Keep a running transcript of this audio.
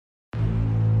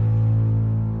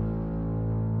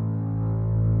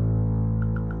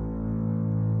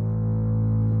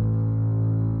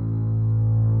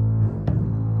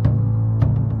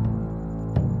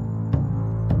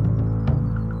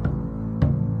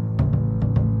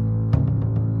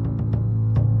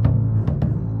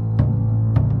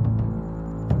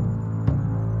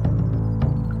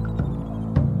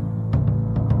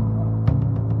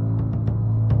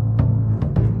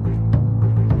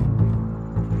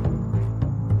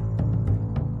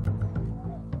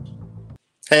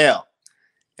Hail,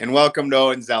 and welcome to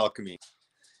Odin's Alchemy.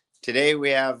 Today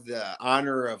we have the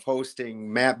honor of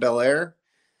hosting Matt Belair.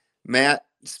 Matt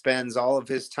spends all of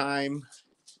his time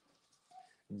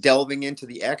delving into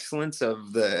the excellence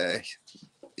of the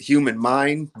human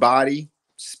mind, body,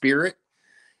 spirit.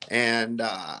 And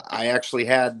I actually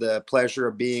had the pleasure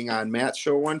of being on Matt's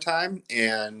show one time,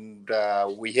 and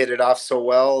we hit it off so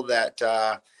well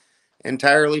that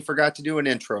entirely forgot to do an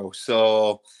intro.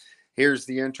 So here's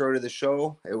the intro to the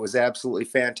show. It was absolutely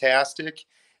fantastic.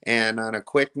 And on a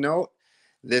quick note,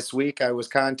 this week I was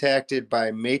contacted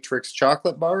by Matrix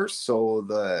Chocolate Bars. So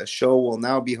the show will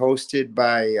now be hosted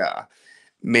by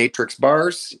Matrix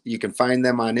Bars. You can find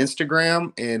them on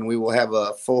Instagram, and we will have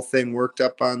a full thing worked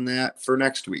up on that for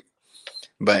next week.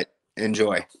 But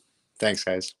enjoy. Thanks,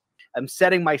 guys. I'm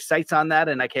setting my sights on that,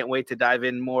 and I can't wait to dive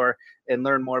in more and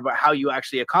learn more about how you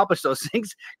actually accomplish those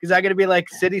things, because I'm going to be like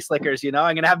city slickers, I'm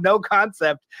going to have no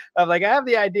concept of I have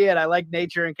the idea and I like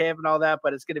nature and camp and all that,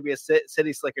 but it's going to be a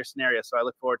city slicker scenario. So I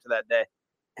look forward to that day.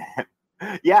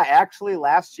 Yeah, actually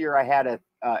last year I had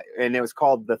and it was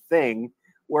called The Thing,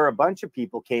 where a bunch of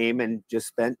people came and just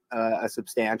spent a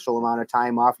substantial amount of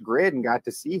time off grid and got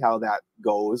to see how that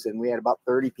goes. And we had about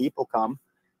 30 people come.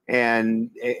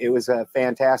 And it was a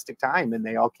fantastic time, and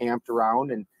they all camped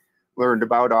around and learned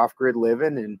about off-grid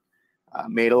living and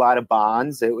made a lot of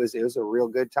bonds. It was a real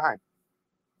good time.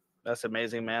 That's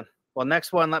amazing, man. Well,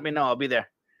 next one, let me know. I'll be there.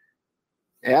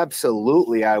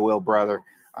 Absolutely, I will, brother.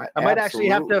 I might actually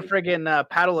have to friggin'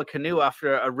 paddle a canoe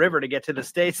after a river to get to the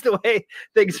States the way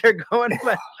things are going,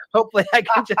 but hopefully I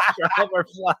can just drive or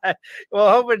fly.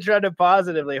 Well, hoping treading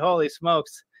positively. Holy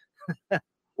smokes.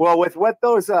 Well, with what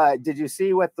those, did you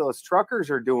see what those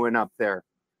truckers are doing up there?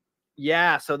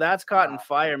 Yeah, so that's caught in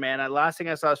fire, man. Last thing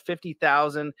I saw is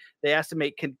 50,000. They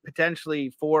estimate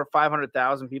potentially 400,000 or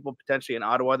 500,000 people potentially in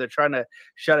Ottawa. They're trying to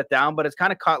shut it down, but it's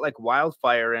kind of caught like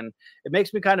wildfire, and it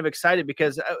makes me kind of excited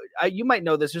because you might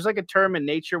know this. There's like a term in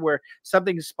nature where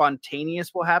something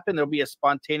spontaneous will happen. There'll be a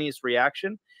spontaneous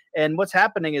reaction. And what's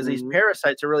happening is these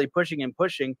parasites are really pushing and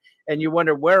pushing, and you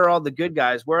wonder, where are all the good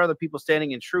guys? Where are the people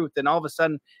standing in truth? And all of a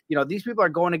sudden, these people are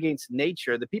going against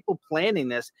nature. The people planning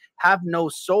this have no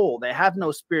soul. They have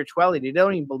no spirituality. They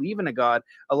don't even believe in a God,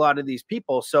 a lot of these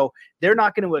people. So they're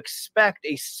not going to expect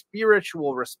a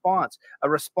spiritual response, a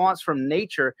response from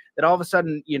nature that all of a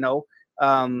sudden,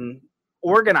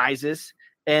 organizes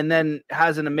and then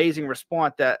has an amazing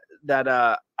response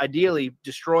that ideally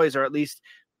destroys, or at least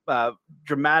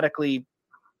dramatically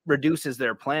reduces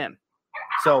their plan.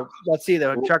 So let's see,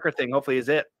 the trucker thing hopefully is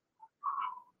it.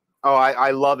 Oh,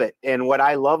 I love it. And what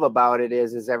I love about it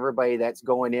is everybody that's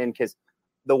going in, because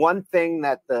the one thing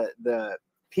that the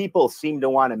people seem to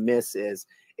want to miss is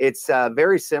it's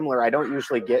very similar. I don't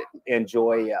usually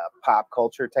enjoy pop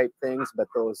culture type things, but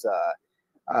those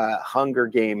Hunger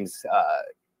Games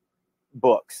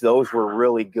books, those were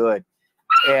really good.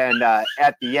 And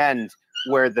at the end,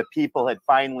 where the people had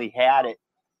finally had it,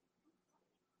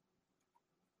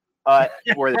 and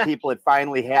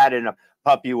a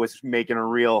puppy was making a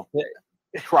real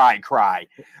cry,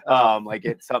 like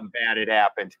something bad had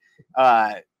happened.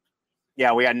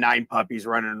 Yeah, we had 9 puppies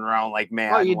running around like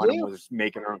mad. Oh, you One do? of them was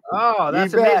making her. Oh,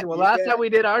 that's amazing. Well, last time we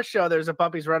did our show, there's a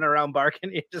puppies running around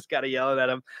barking. You just got to yell at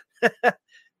them.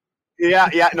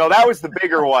 Yeah. No, that was the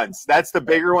bigger ones. That's the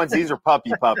bigger ones. These are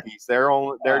puppies.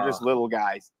 They're just little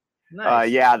guys.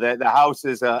 Nice. Yeah, the house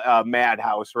is a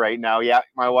madhouse right now. Yeah,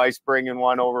 my wife's bringing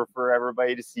one over for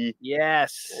everybody to see.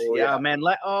 Yes. Oh, yeah, man.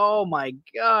 Oh my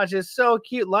gosh, it's so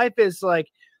cute. Life is like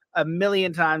a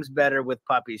million times better with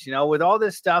puppies. With all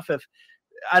this stuff, if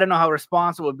I don't know how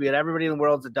responsible it would be, that everybody in the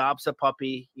world adopts a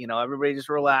puppy. Everybody just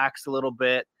relax a little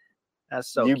bit. That's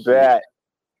so you cute. bet.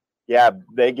 Yeah,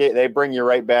 they bring you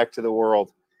right back to the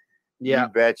world. Yeah,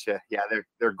 you betcha. Yeah,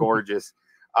 they're gorgeous.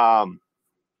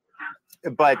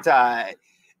 But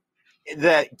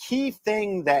the key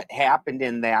thing that happened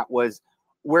in that was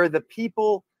where the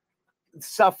people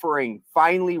suffering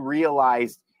finally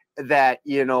realized that,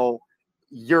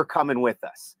 you're coming with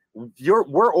us.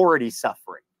 We're already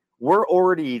suffering. We're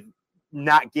already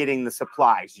not getting the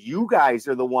supplies. You guys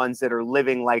are the ones that are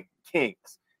living like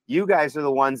kings. You guys are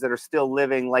the ones that are still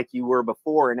living like you were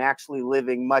before and actually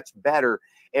living much better.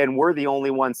 And we're the only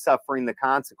ones suffering the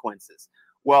consequences.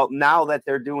 Well, now that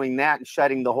they're doing that and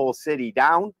shutting the whole city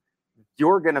down,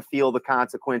 you're going to feel the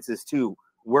consequences too.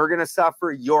 We're going to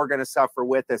suffer. You're going to suffer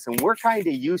with us. And we're kind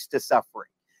of used to suffering.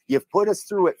 You've put us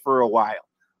through it for a while.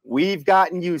 We've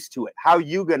gotten used to it. How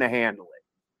you going to handle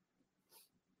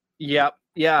it? Yep.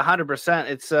 Yeah, 100%.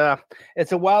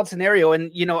 It's a wild scenario,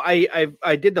 and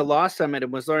I did the law summit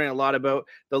and was learning a lot about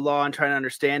the law and trying to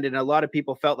understand it. And a lot of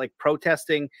people felt like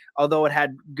protesting, although it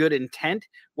had good intent,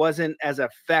 wasn't as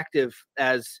effective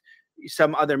as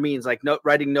some other means, like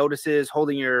writing notices,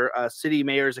 holding your city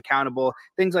mayors accountable,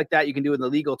 things like that. You can do in the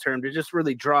legal term to just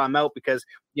really draw them out, because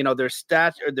their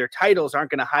stats or their titles aren't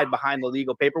going to hide behind the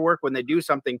legal paperwork when they do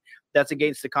something that's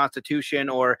against the Constitution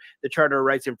or the Charter of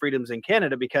Rights and Freedoms in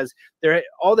Canada, because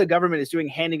all the government is doing,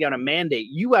 handing down a mandate.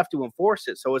 You have to enforce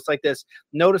it. So it's like this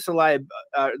this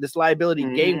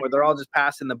liability game where they're all just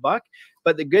passing the buck.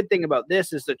 But the good thing about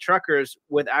this is the truckers,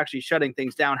 with actually shutting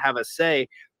things down, have a say.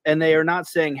 And they are not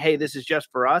saying, hey, this is just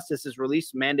for us. This is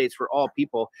release mandates for all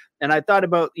people. And I thought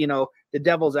about, the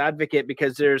devil's advocate,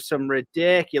 because there's some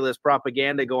ridiculous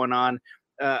propaganda going on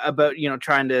about,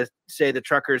 trying to say the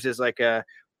truckers is like a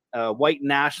white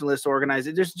nationalist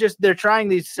organization. They're trying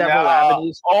these several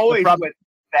avenues. Always with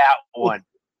that one.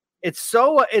 It's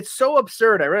so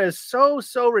absurd. I read it's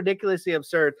so ridiculously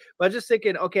absurd. But I'm just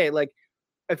thinking, okay, like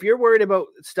if you're worried about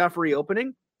stuff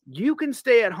reopening, you can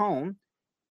stay at home.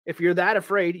 If you're that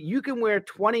afraid, you can wear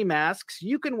 20 masks.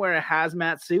 You can wear a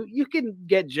hazmat suit. You can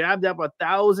get jabbed up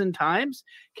 1,000 times.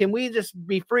 Can we just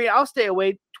be free? I'll stay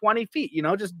away 20 feet,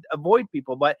 just avoid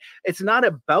people. But it's not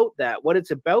about that. What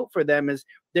it's about for them is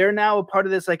they're now a part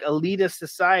of this like elitist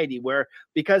society where,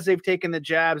 because they've taken the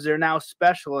jabs, they're now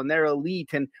special and they're elite.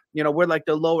 And, we're like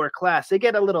the lower class. They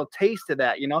get a little taste of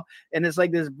that, and it's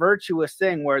like this virtuous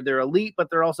thing where they're elite, but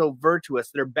they're also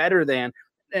virtuous. They're better than.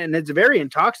 And it's very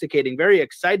intoxicating, very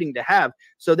exciting to have.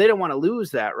 So they don't want to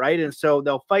lose that, right? And so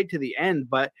they'll fight to the end,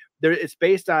 but it's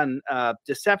based on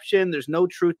deception. There's no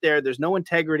truth there. There's no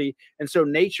integrity. And so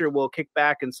nature will kick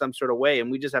back in some sort of way.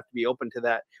 And we just have to be open to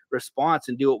that response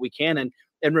and do what we can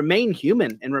and remain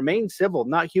human and remain civil,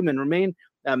 not human, remain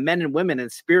men and women and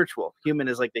spiritual. Human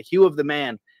is like the hue of the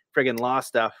man, friggin' law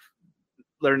stuff,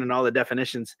 learning all the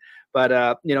definitions.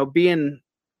 But, being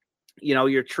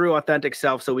your true authentic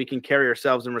self, so we can carry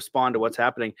ourselves and respond to what's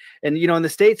happening. And in the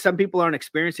States, some people aren't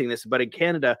experiencing this, but in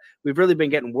Canada, we've really been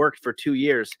getting worked for 2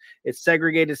 years. It's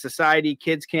segregated society.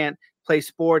 Kids can't play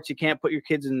sports. You can't put your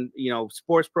kids in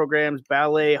sports programs,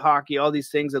 ballet, hockey, all these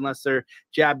things unless they're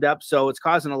jabbed up. So it's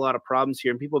causing a lot of problems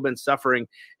here, and people have been suffering.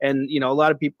 And a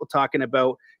lot of people talking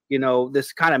about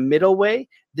this kind of middle way.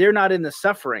 They're not in the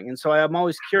suffering. And so I'm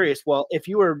always curious, well, if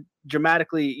you were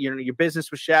dramatically, your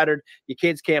business was shattered, your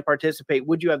kids can't participate,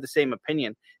 would you have the same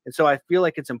opinion? And so I feel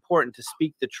like it's important to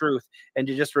speak the truth and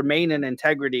to just remain in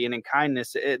integrity and in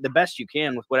kindness the best you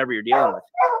can with whatever you're dealing with.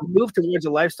 Move towards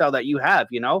a lifestyle that you have,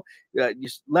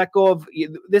 just let go of,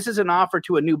 this is an offer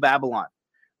to a new Babylon.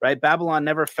 Right? Babylon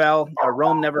never fell, or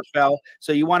Rome never fell.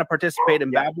 So you want to participate in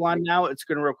Babylon now, it's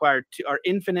going to require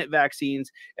infinite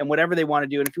vaccines and whatever they want to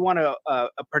do. And if you want to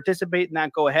participate in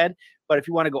that, go ahead. But if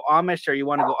you want to go Amish, or you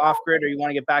want to go off grid, or you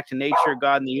want to get back to nature,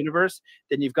 God, and the universe,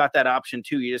 then you've got that option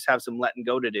too. You just have some letting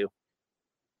go to do.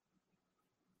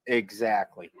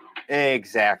 Exactly.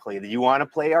 You want to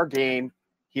play our game,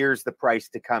 here's the price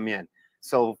to come in.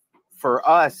 So for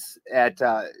us at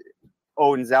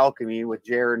Odin's Alchemy with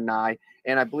Jared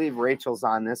and I believe Rachel's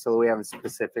on this, so we haven't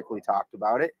specifically talked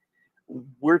about it.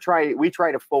 We try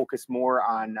to focus more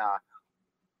on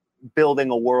building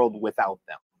a world without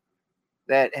them.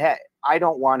 That, hey, I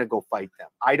don't want to go fight them.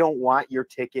 I don't want your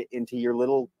ticket into your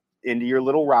little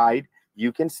ride.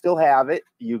 You can still have it.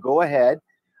 You go ahead.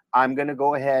 I'm going to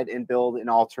go ahead and build an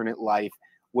alternate life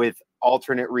with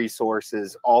alternate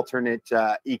resources, alternate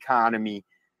economy,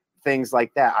 things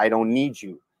like that. I don't need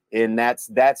you. And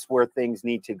that's where things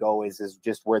need to go, is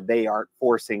just where they aren't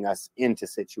forcing us into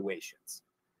situations.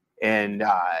 And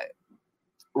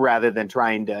rather than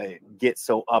trying to get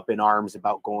so up in arms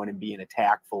about going and being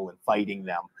attackful and fighting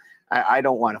them. I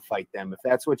don't want to fight them. If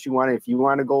that's what you want, if you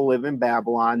want to go live in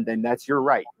Babylon, then that's your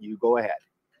right. You go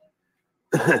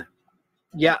ahead.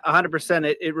 Yeah,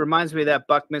 100%. It reminds me of that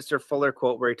Buckminster Fuller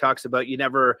quote where he talks about you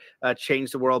never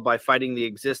change the world by fighting the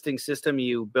existing system.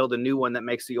 You build a new one that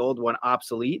makes the old one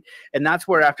obsolete. And that's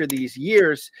where, after these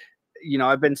years,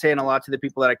 I've been saying a lot to the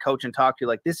people that I coach and talk to,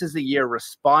 like, this is the year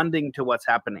responding to what's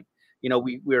happening.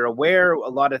 We're aware a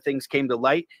lot of things came to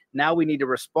light. Now we need to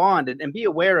respond and be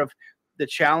aware of the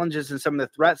challenges and some of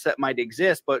the threats that might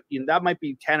exist, but that might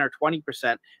be 10 or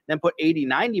 20%, then put 80,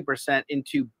 90%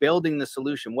 into building the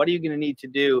solution. What are you going to need to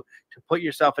do to put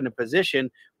yourself in a position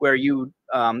where you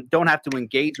don't have to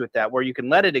engage with that, where you can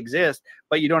let it exist,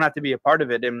 but you don't have to be a part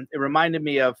of it? And it reminded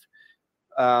me of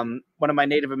one of my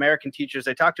Native American teachers.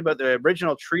 I talked about the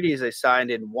original treaties they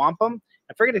signed in wampum.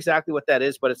 I forget exactly what that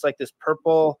is, but it's like this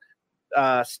purple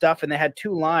stuff, and they had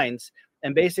two lines.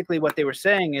 And basically what they were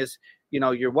saying is,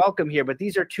 you're welcome here, but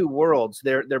these are two worlds.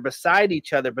 They're beside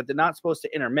each other, but they're not supposed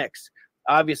to intermix.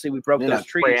 Obviously, we broke those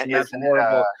trees, and that's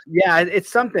horrible. Yeah,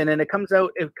 it's something, and it comes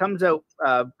out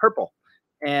purple,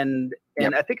 and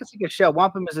I think it's like a shell.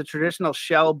 Wampum is a traditional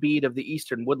shell bead of the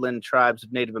eastern woodland tribes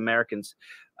of Native Americans.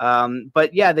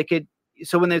 But yeah, they could.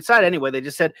 So when they decided anyway, they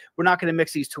just said we're not going to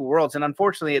mix these two worlds, and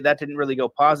unfortunately, that didn't really go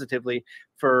positively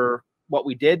for what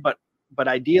we did. But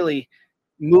ideally,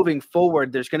 moving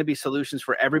forward, there's going to be solutions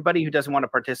for everybody who doesn't want to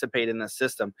participate in this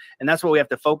system. And that's what we have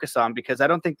to focus on, because I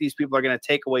don't think these people are going to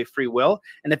take away free will.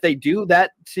 And if they do,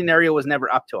 that scenario was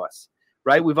never up to us,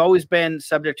 right? We've always been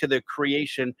subject to the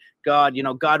creation, God,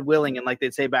 God willing. And like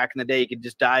they'd say back in the day, you could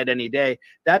just die at any day.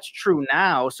 That's true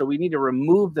now. So we need to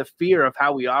remove the fear of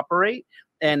how we operate.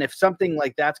 And if something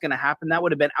like that's going to happen, that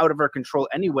would have been out of our control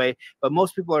anyway. But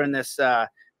most people are in this,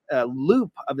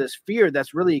 loop of this fear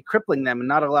that's really crippling them and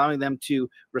not allowing them to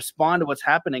respond to what's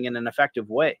happening in an effective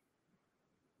way.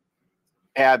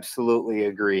 Absolutely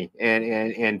agree.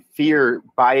 And fear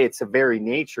by its very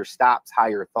nature stops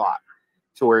higher thought,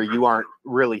 to where you aren't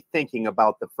really thinking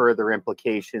about the further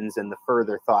implications and the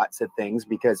further thoughts of things,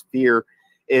 because fear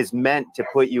is meant to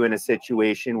put you in a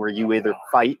situation where you either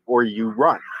fight or you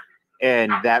run.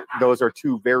 And those are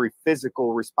two very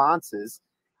physical responses.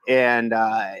 And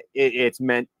it's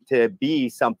meant to be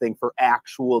something for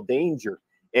actual danger.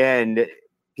 And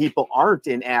people aren't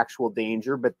in actual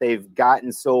danger, but they've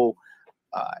gotten so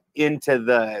into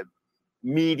the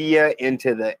media,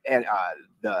 into the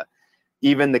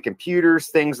even the computers,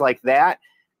 things like that,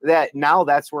 that now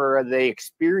that's where they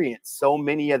experience so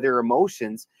many of their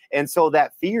emotions. And so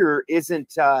that fear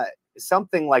isn't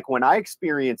something like when I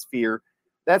experience fear,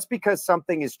 that's because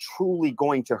something is truly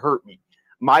going to hurt me.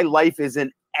 My life is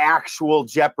in actual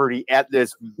jeopardy at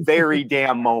this very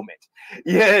damn moment,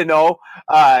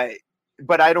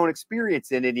 but I don't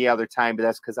experience it any other time, but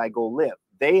that's because I go live.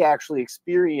 They actually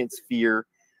experience fear,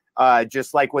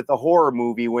 just like with the horror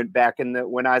movie. When I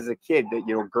was a kid,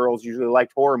 that girls usually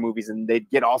liked horror movies, and they'd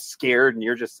get all scared, and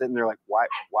you're just sitting there like,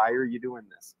 why are you doing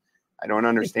this? I don't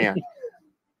understand.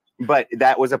 But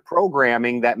that was a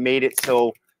programming that made it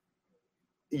so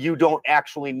you don't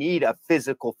actually need a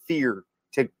physical fear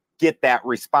to get that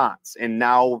response. And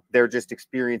now they're just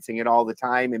experiencing it all the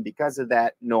time. And because of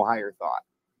that, no higher thought.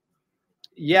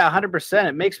 Yeah, 100%.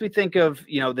 It makes me think of,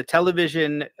 the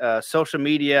television, social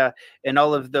media, and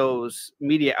all of those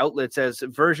media outlets as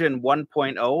version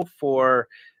 1.0 for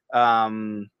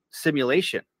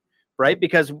simulation, right?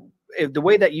 Because the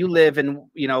way that you live, and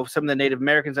some of the Native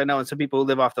Americans I know, and some people who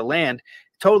live off the land,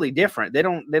 totally different. They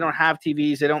don't have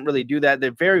TVs. They don't really do that. They're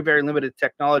very, very limited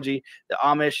technology. The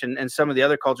Amish and some of the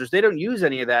other cultures, they don't use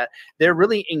any of that. They're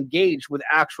really engaged with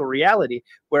actual reality,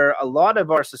 where a lot of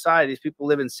our societies, people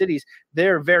live in cities,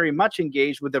 they're very much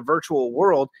engaged with the virtual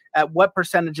world. At what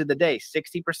percentage of the day?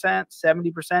 60%,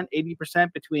 70%,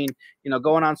 80% between,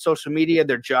 going on social media,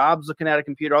 their jobs, looking at a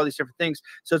computer, all these different things.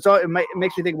 So it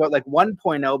makes me think about like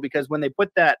 1.0, because when they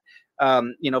put that,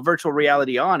 virtual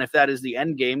reality on, if that is the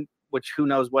end game, which who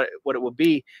knows what it will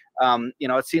be,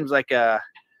 it seems like a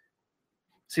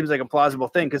plausible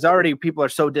thing, because already people are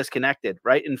so disconnected,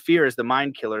 right? And fear is the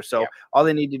mind killer. So all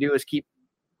they need to do is keep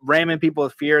ramming people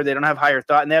with fear. They don't have higher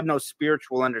thought, and they have no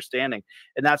spiritual understanding.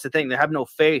 And that's the thing. They have no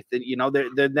faith.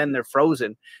 They're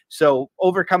frozen. So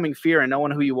overcoming fear and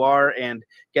knowing who you are and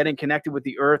getting connected with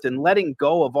the earth and letting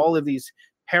go of all of these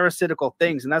parasitical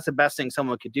things. And that's the best thing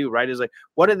someone could do, right? Is like,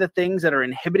 what are the things that are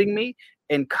inhibiting me,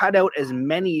 and cut out as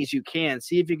many as you can.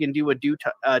 See if you can do a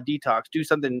detox, do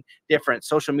something different,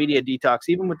 social media detox,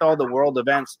 even with all the world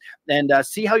events, and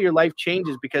see how your life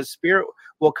changes, because spirit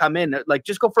will come in. Like,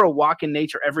 just go for a walk in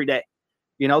nature every day.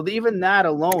 Even that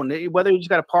alone, whether you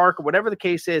just got a park or whatever the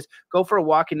case is, go for a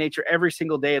walk in nature every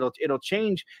single day. It'll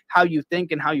change how you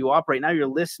think and how you operate. Now you're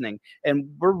listening. And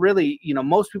we're really,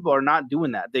 most people are not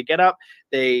doing that. They get up,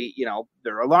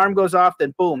 their alarm goes off,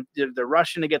 then boom, they're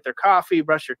rushing to get their coffee,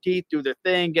 brush their teeth, do their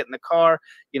thing, get in the car,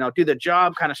 do the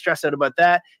job, kind of stress out about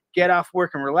that, get off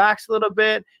work and relax a little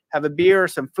bit, have a beer or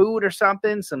some food or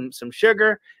something, some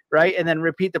sugar, right? And then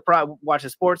repeat watch a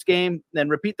sports game, then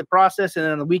repeat the process. And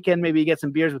then on the weekend, maybe you get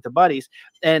some beers with the buddies,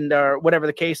 and whatever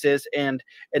the case is. And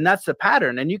that's the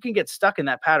pattern. And you can get stuck in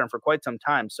that pattern for quite some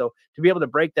time. So to be able to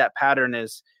break that pattern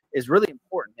is really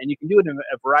important. And you can do it in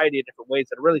a variety of different ways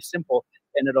that are really simple,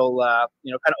 and it'll,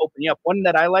 kind of open you up. One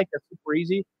that I like that's super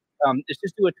easy is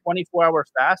just do a 24-hour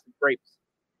fast of grapes.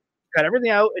 Cut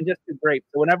everything out and just do grapes.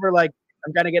 So whenever I'm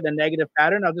gonna get in a negative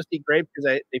pattern, I'll just eat grapes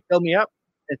because they fill me up.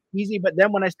 It's easy. But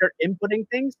then when I start inputting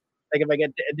things, like if I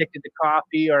get addicted to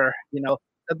coffee or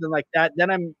something like that, then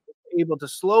I'm able to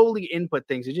slowly input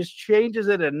things. It just changes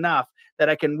it enough that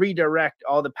I can redirect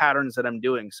all the patterns that I'm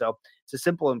doing. So it's a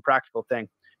simple and practical thing.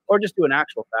 Or just do an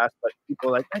actual fast, but people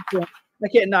are like, I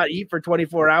can't not eat for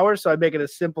 24 hours, so I make it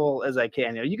as simple as I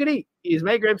can. You can eat as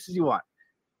many grapes as you want.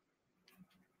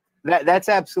 That's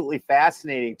absolutely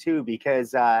fascinating too,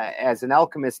 because as an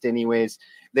alchemist, anyways,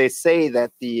 they say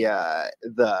that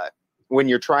the when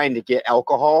you're trying to get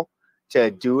alcohol to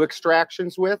do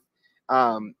extractions with,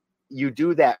 you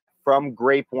do that from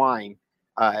grape wine,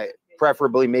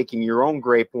 preferably making your own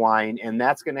grape wine, and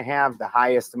that's going to have the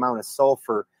highest amount of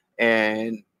sulfur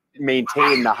and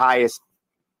maintain the highest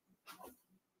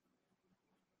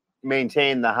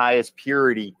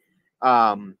purity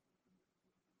out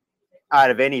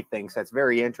of anything. So that's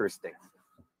very interesting.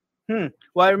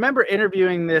 Well, I remember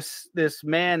interviewing this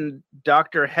man,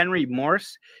 Dr. Henry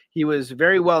Morse. He was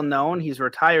very well known. He's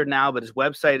retired now, but his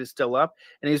website is still up,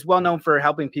 and he's well known for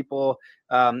helping people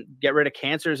get rid of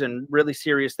cancers and really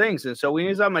serious things. And so when he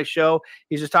was on my show,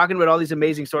 he's just talking about all these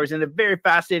amazing stories, and a very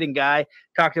fascinating guy,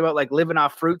 talking about like living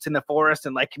off fruits in the forest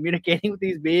and like communicating with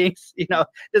these beings,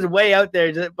 just way out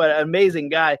there, but an amazing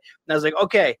guy. And I was like,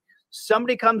 okay,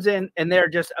 somebody comes in and they're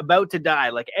just about to die,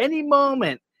 like any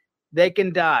moment they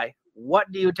can die.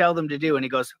 What do you tell them to do? And he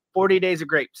goes, 40 days of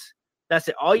grapes. That's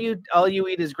it. All you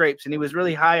eat is grapes. And he was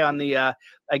really high on the, I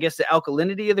guess, the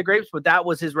alkalinity of the grapes, but that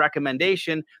was his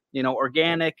recommendation.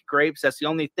 Organic grapes. That's the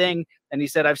only thing. And he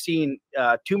said, I've seen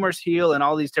tumors heal and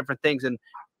all these different things. And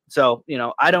so,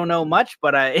 I don't know much,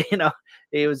 but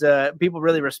it was people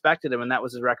really respected him, and that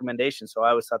was his recommendation. So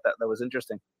I always thought that was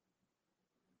interesting.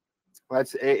 Well,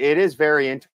 it is very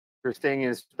interesting,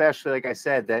 and especially, like I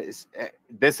said,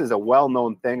 this is a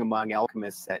well-known thing among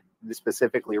alchemists, that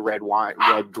specifically red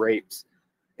grapes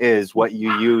is what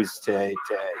you use to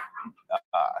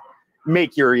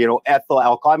make your ethyl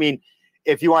alcohol. I mean,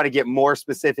 if you want to get more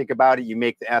specific about it, you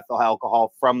make the ethyl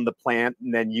alcohol from the plant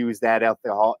and then use that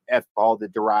ethyl to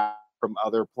derive from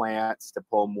other plants to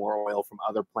pull more oil from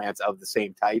other plants of the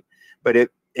same type. But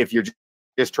if you're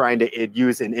just trying to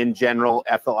use in general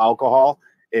ethyl alcohol,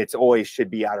 it's always should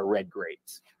be out of red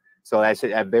grapes. So that's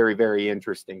a very, very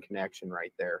interesting connection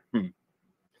right there.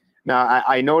 Now,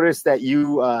 I noticed that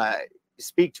you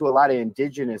speak to a lot of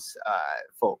indigenous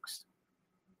folks.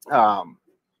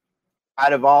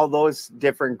 Out of all those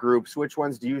different groups, which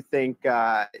ones do you think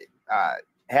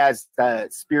has the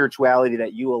spirituality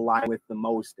that you align with the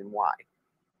most, and why?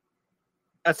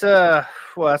 That's a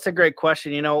great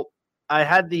question. I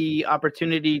had the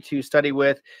opportunity to study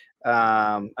with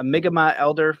a Mi'kmaq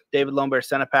elder, David Lombear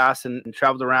Senepass, and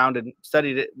traveled around and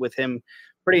studied it with him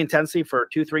pretty intensely for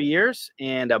 2-3 years,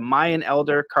 and a Mayan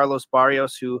elder, Carlos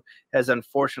Barrios, who has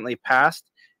unfortunately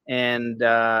passed, and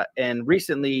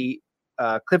recently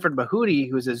Clifford Mahudi,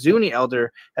 who's a Zuni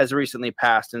elder, has recently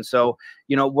passed. And so,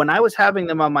 when I was having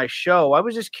them on my show, I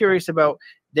was just curious about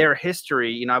their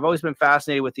history. I've always been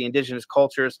fascinated with the indigenous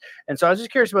cultures. And so I was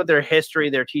just curious about their history,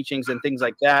 their teachings, and things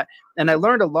like that. And I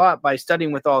learned a lot by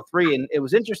studying with all three. And it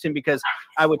was interesting because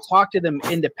I would talk to them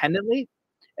independently.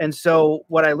 And so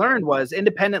what I learned was,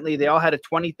 independently, they all had a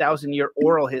 20,000-year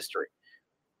oral history.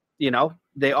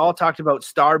 They all talked about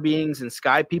star beings and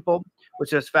sky people,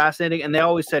 which is fascinating. And they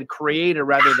always said creator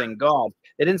rather than God.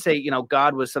 They didn't say,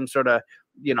 God was some sort of,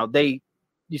 you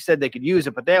said they could use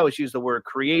it, but they always use the word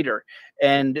creator.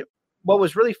 And what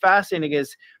was really fascinating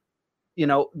is,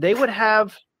 they would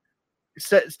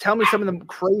tell me some of the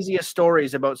craziest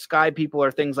stories about sky people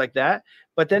or things like that.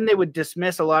 But then they would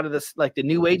dismiss a lot of this, like the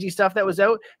new agey stuff that was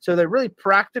out. So they're really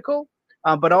practical,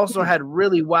 but also had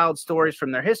really wild stories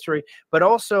from their history. But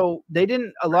also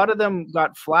a lot of them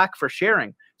got flack for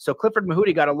sharing. So Clifford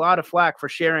Mahudi got a lot of flack for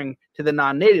sharing to the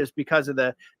non-natives because of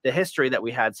the history that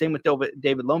we had. Same with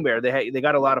David Lombear. They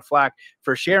got a lot of flack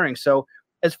for sharing. So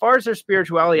as far as their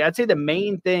spirituality, I'd say the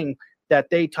main thing that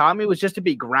they taught me was just to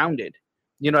be grounded.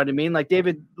 You know what I mean? Like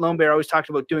David Lombear always talked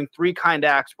about doing 3 kind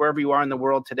acts wherever you are in the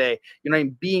world today.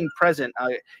 Being present,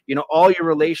 all your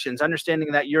relations,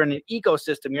 understanding that you're in an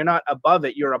ecosystem. You're not above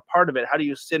it. You're a part of it. How do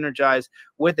you synergize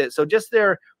with it? So just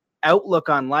their outlook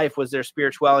on life was their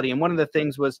spirituality. And one of the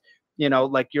things was,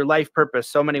 like your life purpose.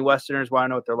 So many Westerners want to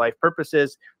know what their life purpose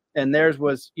is. And theirs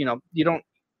was,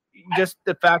 just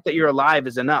the fact that you're alive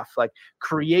is enough. Like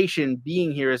creation,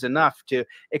 being here is enough to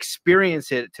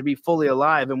experience it, to be fully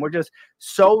alive. And we're just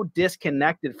so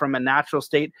disconnected from a natural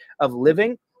state of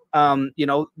living.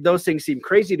 Those things seem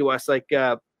crazy to us. Like,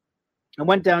 I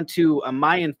went down to a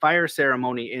Mayan fire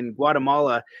ceremony in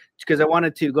Guatemala because I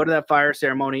wanted to go to that fire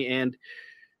ceremony. And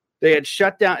they had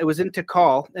shut down, it was in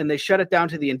Tikal, and they shut it down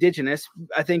to the indigenous.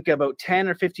 I think about 10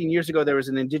 or 15 years ago, there was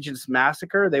an indigenous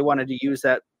massacre. They wanted to use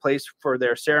that place for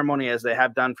their ceremony, as they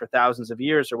have done for thousands of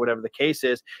years or whatever the case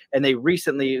is. And they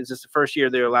recently, it was just the first year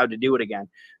they were allowed to do it again.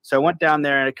 So I went down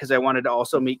there because I wanted to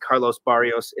also meet Carlos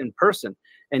Barrios in person.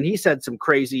 And he said some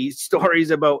crazy stories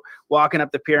about walking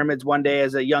up the pyramids one day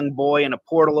as a young boy, and a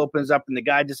portal opens up and the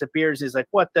guy disappears. He's like,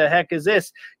 what the heck is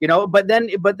this? You know, but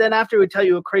then after he would tell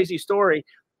you a crazy story,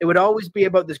 it would always be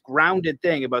about this grounded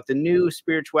thing, about the new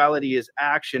spirituality is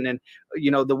action. And,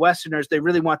 you know, the Westerners, they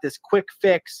really want this quick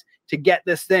fix to get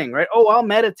this thing, right? Oh, I'll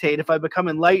meditate if I become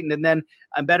enlightened, and then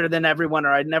I'm better than everyone,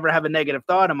 or I'd never have a negative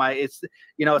thought in my, it's,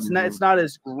 you know, it's not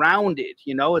as grounded,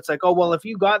 you know, it's like, oh, well, if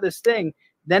you got this thing,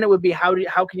 then it would be, how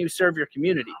can you serve your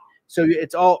community? So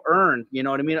it's all earned, you know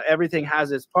what I mean? Everything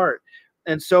has its part.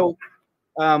 And so,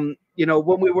 you know,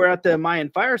 when we were at the Mayan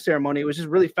fire ceremony, it was just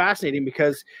really fascinating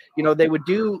because, you know, they would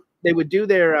do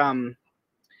their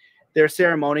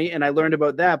ceremony, and I learned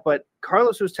about that. But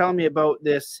Carlos was telling me about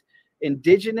this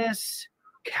indigenous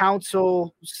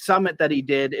council summit that he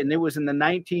did, and it was in the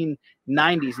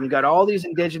 1990s, and he got all these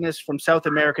indigenous from South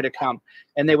America to come,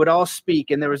 and they would all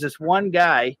speak. And there was this one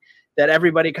guy that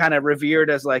everybody kind of revered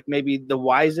as like maybe the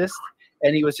wisest,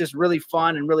 and he was just really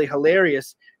fun and really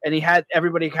hilarious. And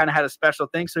everybody kind of had a special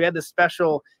thing. So he had this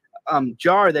special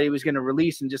jar that he was going to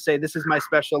release and just say, this is my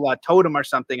special totem or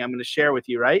something I'm going to share with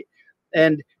you, right?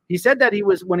 And he said that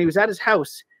when he was at his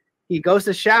house, he goes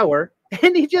to shower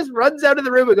and he just runs out of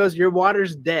the room and goes, your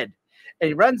water's dead. And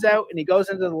he runs out and he goes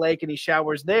into the lake and he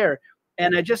showers there.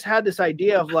 And I just had this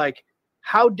idea of like,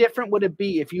 how different would it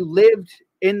be if you lived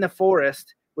in the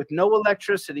forest with no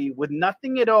electricity, with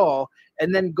nothing at all,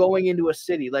 and then going into a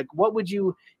city? Like, what would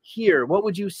you hear? What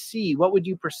would you see? What would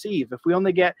you perceive? If we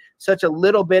only get such a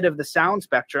little bit of the sound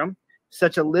spectrum,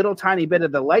 such a little tiny bit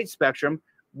of the light spectrum,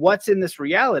 what's in this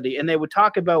reality? And they would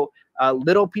talk about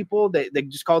little people. They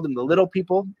just called them the little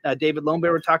people. David Lone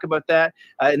Bear would talk about that.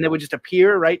 And they would just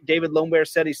appear, right? David Lone Bear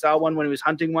said he saw one when he was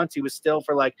hunting once. He was still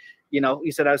for like, you know,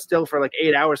 he said, I was still for like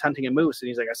 8 hours hunting a moose. And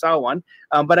he's like, I saw one.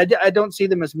 But I don't see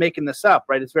them as making this up,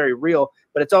 right? It's very real,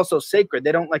 but it's also sacred.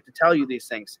 They don't like to tell you these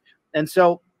things. And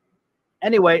so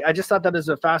anyway, I just thought that was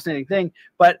a fascinating thing.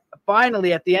 But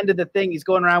finally, at the end of the thing, he's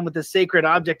going around with this sacred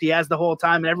object he has the whole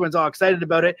time, and everyone's all excited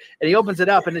about it. And he opens it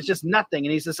up, and it's just nothing.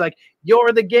 And he's just like,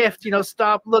 you're the gift. You know,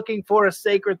 stop looking for a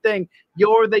sacred thing.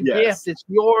 You're the gift. It's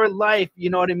your life.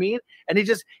 You know what I mean? And he's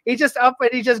just up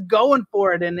and he's just going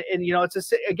for it. And you know,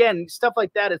 it's again, stuff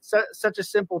like that. It's such a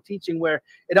simple teaching where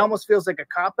it almost feels like a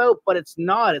cop out, but it's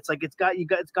not. It's like it's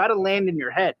got to land in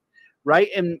your head, right?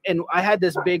 And I had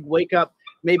this big wake up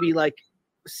maybe like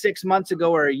 6 months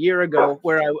ago or a year ago,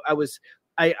 where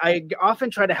I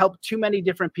often try to help too many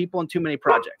different people in too many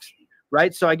projects,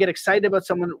 right? So I get excited about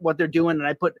what they're doing, and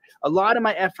I put a lot of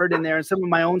my effort in there, and some of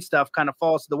my own stuff kind of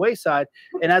falls to the wayside.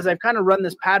 And as I've kind of run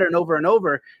this pattern over and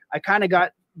over, I kind of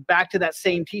got back to that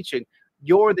same teaching.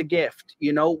 You're the gift,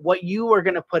 you know, what you are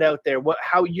going to put out there,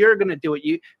 how you're going to do it.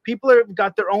 People have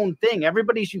got their own thing.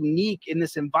 Everybody's unique in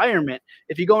this environment.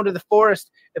 If you go into the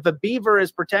forest, if a beaver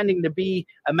is pretending to be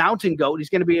a mountain goat, he's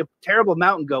going to be a terrible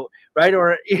mountain goat, right?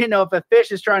 Or, you know, if a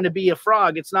fish is trying to be a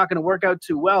frog, it's not going to work out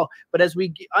too well. But as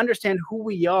we understand who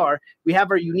we are, we have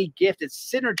our unique gift. It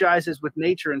synergizes with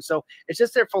nature. And so it's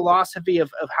just their philosophy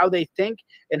of how they think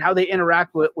and how they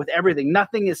interact with everything.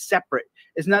 Nothing is separate.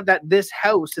 It's not that this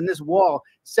house and this wall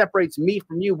separates me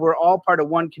from you. We're all part of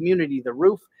one community. The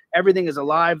roof, everything is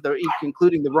alive,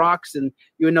 including the rocks. And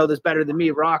you would know this better than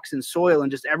me, rocks and soil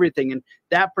and just everything. And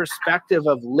that perspective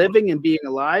of living and being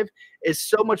alive is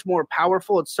so much more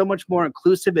powerful. It's so much more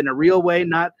inclusive in a real way,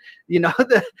 not, you know,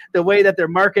 the way that they're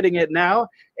marketing it now.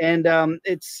 And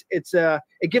it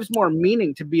gives more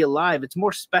meaning to be alive. It's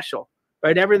more special,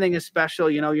 right? Everything is special.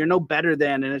 You know, you're no better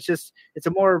than, and it's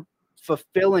a more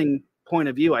fulfilling point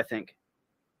of view, I think.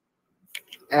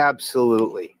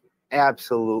 Absolutely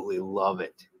love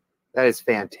it. That is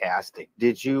fantastic.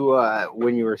 Did you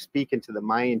when you were speaking to the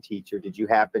Mayan teacher, did you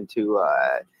happen to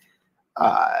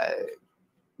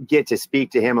get to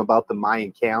speak to him about the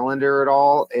Mayan calendar at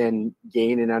all and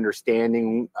gain an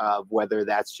understanding of whether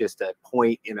that's just a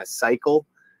point in a cycle,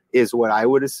 is what I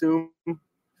would assume?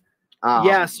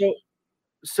 Yeah,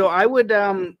 so I would,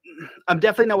 I'm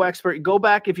definitely no expert. Go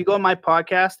back, if you go on my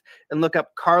podcast and look up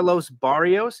Carlos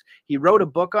Barrios, he wrote a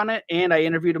book on it, and I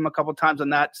interviewed him a couple times on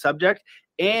that subject.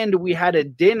 And we had a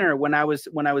dinner when I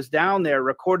was down there,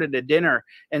 recorded a dinner.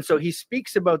 And so he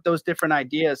speaks about those different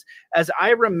ideas as I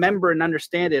remember and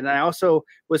understand it. And I also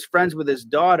was friends with his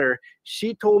daughter.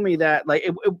 She told me that like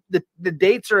the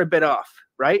dates are a bit off,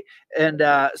 right? And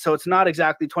so it's not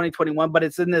exactly 2021, but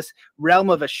it's in this realm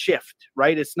of a shift,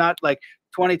 right? It's not like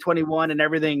 2021 and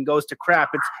everything goes to crap.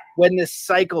 It's when this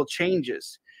cycle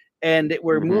changes, and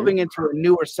we're moving into a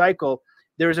newer cycle.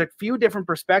 There's a few different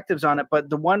perspectives on it, but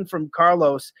the one from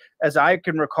Carlos, as I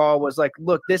can recall, was like,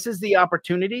 look, this is the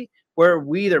opportunity where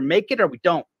we either make it or we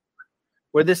don't,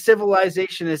 where this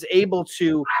civilization is able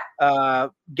to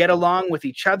get along with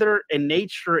each other and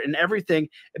nature and everything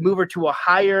and move her to a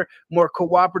higher, more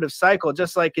cooperative cycle,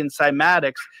 just like in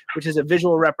cymatics, which is a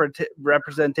visual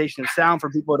representation of sound for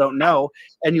people who don't know.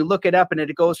 And you look it up and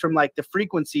it goes from like the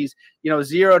frequencies,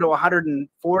 0 to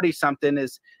 140 something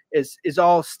is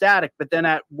all static. But then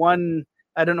at one,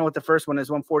 I don't know what the first one is,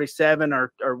 147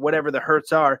 or whatever the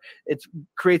hertz are, it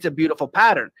creates a beautiful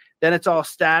pattern. Then it's all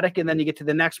static, and then you get to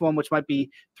the next one, which might be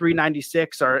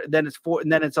 396, or then it's 4,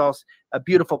 and then it's all a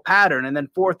beautiful pattern, and then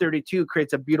 432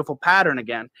 creates a beautiful pattern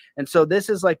again. And so this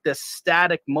is like this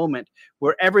static moment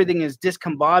where everything is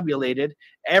discombobulated,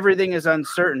 everything is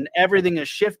uncertain, everything is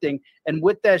shifting, and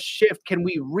with that shift, can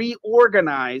we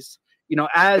reorganize,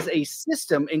 as a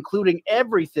system, including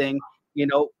everything,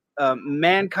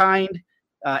 mankind,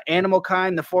 animal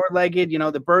kind, the four-legged,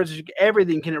 the birds,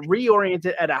 everything, can reorient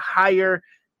it at a higher,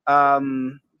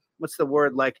 what's the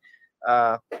word, like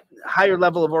higher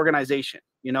level of organization,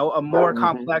 a more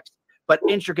complex but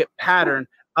intricate pattern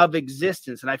of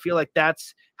existence. And I feel like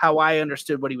that's how I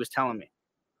understood what he was telling me.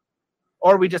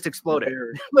 Or we just exploded.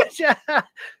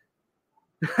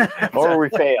 Or we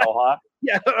fail, huh?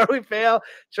 Yeah, or we fail.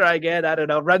 Try again. I don't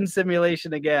know. Run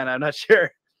simulation again. I'm not sure.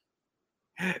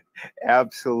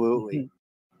 Absolutely.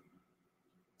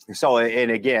 So,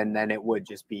 and again, then it would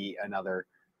just be another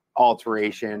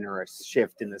alteration or a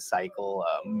shift in the cycle,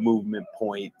 a movement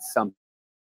point, something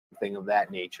of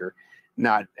that nature,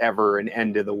 not ever an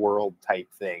end of the world type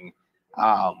thing.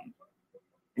 And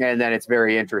then it's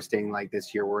very interesting, like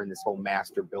this year, we're in this whole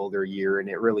master builder year, and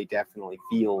it really definitely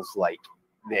feels like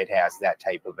it has that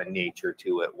type of a nature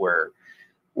to it, where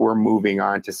we're moving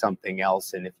on to something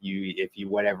else. And if you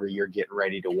whatever you're getting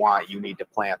ready to want, you need to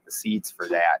plant the seeds for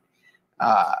that.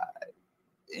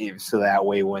 So that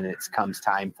way, when it comes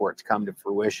time for it to come to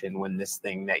fruition, when this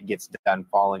thing that gets done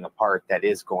falling apart, that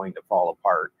is going to fall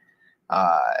apart,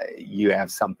 you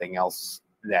have something else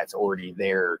that's already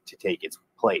there to take its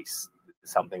place.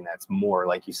 Something that's more,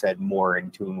 like you said, more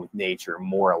in tune with nature,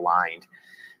 more aligned.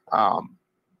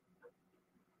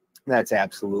 That's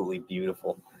absolutely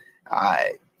beautiful.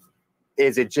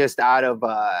 Is it just out of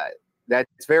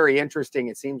that's very interesting.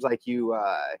 It seems like you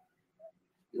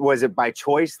was it by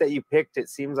choice that you picked? It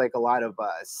seems like a lot of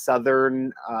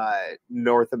southern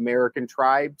North American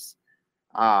tribes.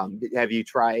 Have you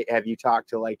talked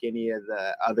to like any of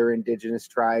the other indigenous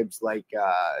tribes, like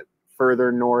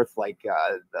further north, like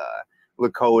the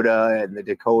Lakota and the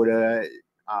Dakota,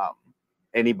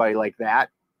 anybody like that?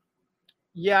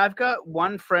 Yeah, I've got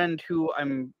one friend who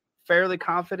I'm fairly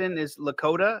confident is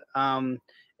Lakota,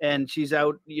 and she's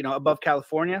out, above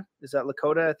California. Is that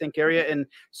Lakota, I think, area? And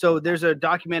so there's a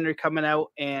documentary coming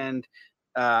out, and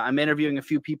I'm interviewing a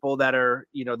few people that are,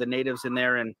 the natives in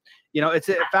there, and it's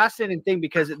a fascinating thing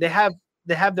because they have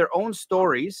their own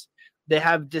stories, they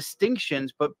have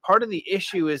distinctions, but part of the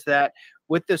issue is that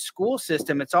with the school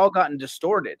system, it's all gotten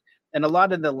distorted. And a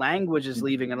lot of the language is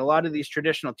leaving, and a lot of these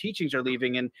traditional teachings are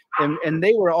leaving, and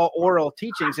they were all oral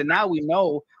teachings. And now we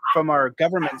know from our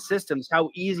government systems how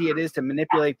easy it is to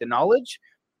manipulate the knowledge.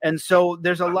 And so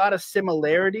there's a lot of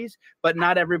similarities, but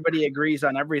not everybody agrees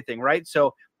on everything, right?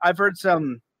 So I've heard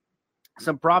some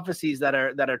prophecies that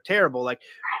are terrible. Like,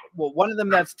 well, one of them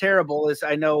that's terrible is,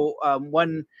 I know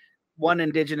one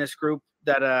indigenous group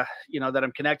that that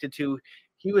I'm connected to.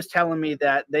 He was telling me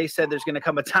that they said there's going to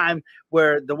come a time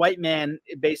where the white man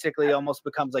basically almost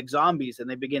becomes like zombies,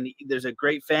 and there's a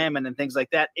great famine and things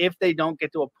like that if they don't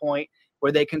get to a point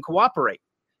where they can cooperate.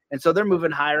 And so they're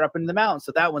moving higher up into the mountains.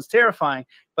 So that one's terrifying.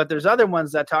 But there's other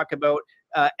ones that talk about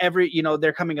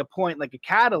they're coming a point, like a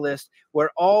catalyst, where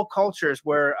all cultures,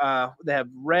 where they have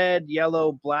red,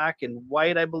 yellow, black, and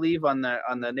white, I believe, on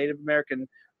the Native American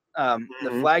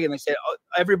the flag, and they say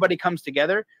everybody comes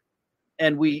together.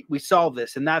 And we solve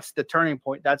this, and that's the turning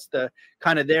point. That's the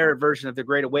kind of their version of the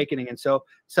Great Awakening. And so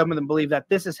some of them believe that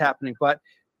this is happening, but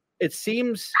it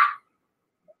seems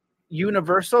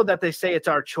universal that they say it's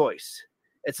our choice.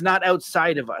 It's not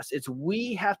outside of us. It's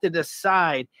we have to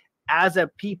decide as a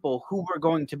people who we're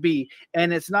going to be.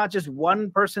 And it's not just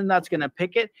one person that's going to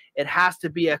pick it. It has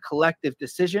to be a collective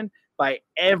decision by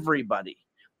everybody.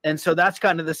 And so that's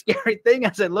kind of the scary thing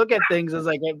as I look at things, is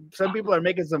like some people are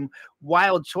making some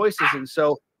wild choices. And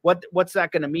so what's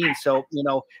that going to mean? So,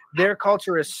 their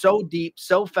culture is so deep,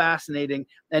 so fascinating.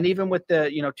 And even with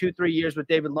the, 2-3 years with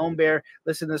David Lombert,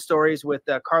 listen to the stories with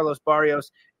Carlos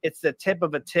Barrios, it's the tip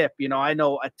of a tip. I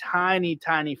know a tiny,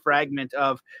 tiny fragment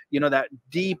of, that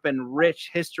deep and rich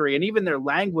history, and even their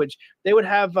language. They would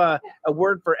have a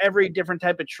word for every different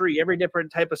type of tree, every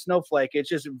different type of snowflake. It's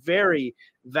just very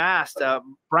vast.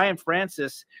 Brian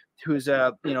Francis, who's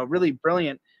really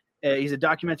brilliant. He's a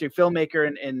documentary filmmaker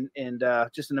and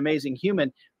just an amazing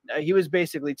human. He was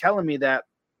basically telling me that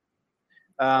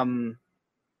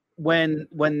when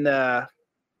the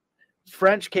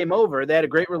French came over, they had a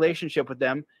great relationship with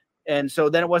them. And so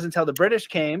then it wasn't until the British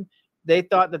came, they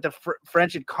thought that the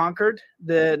French had conquered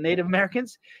the Native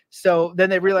Americans. So then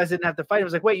they realized they didn't have to fight. It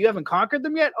was like, wait, you haven't conquered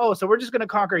them yet? Oh, so we're just going to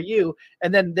conquer you.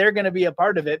 And then they're going to be a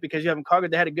part of it because you haven't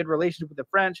conquered. They had a good relationship with the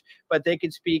French, but they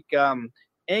could speak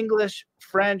English,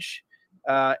 French,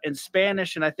 and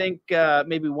Spanish, and I think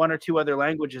maybe 1 or 2 other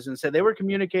languages. And so they were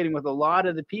communicating with a lot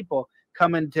of the people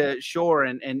coming to shore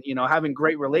and having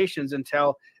great relations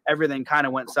until everything kind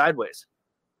of went sideways.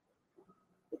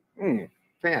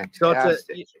 Fantastic. So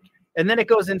and then it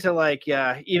goes into like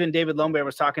even David Lombert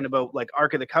was talking about like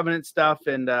Ark of the Covenant stuff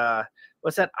and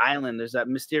what's that island? There's that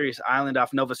mysterious island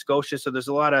off Nova Scotia. So there's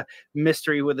a lot of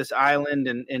mystery with this island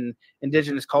and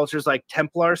indigenous cultures like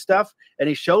Templar stuff. And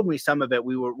he showed me some of it.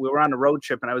 We were on a road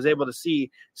trip and I was able to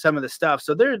see some of the stuff.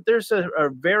 So there's a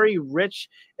very rich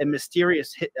and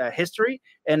mysterious history.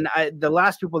 And the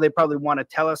last people they probably want to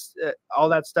tell us all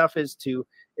that stuff is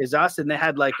us. And they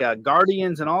had like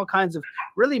guardians and all kinds of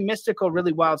really mystical,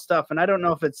 really wild stuff. And I don't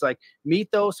know if it's like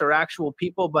mythos or actual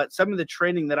people, but some of the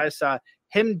training that I saw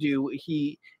him do,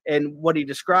 and what he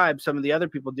described some of the other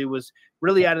people do was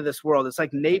really out of this world. It's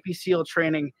like Navy SEAL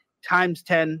training times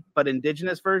 10, but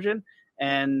indigenous version.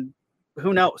 And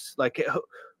who knows, like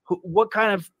what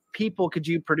kind of people could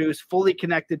you produce fully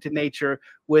connected to nature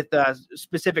with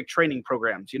specific training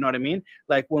programs? You know what I mean?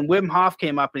 Like when Wim Hof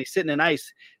came up and he's sitting in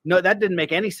ice, no, that didn't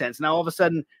make any sense. Now all of a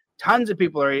sudden, tons of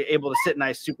people are able to sit in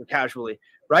ice super casually,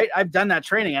 right? I've done that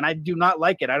training and I do not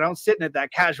like it. I don't sit in it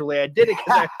that casually. I did it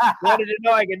because I wanted to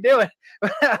know I could do it.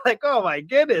 Like, oh my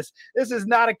goodness, this is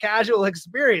not a casual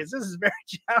experience. This is very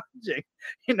challenging.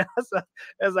 So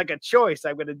it's like a choice.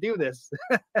 I'm going to do this.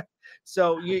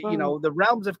 So you know the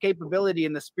realms of capability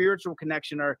and the spiritual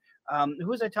connection are. Who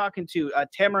was I talking to?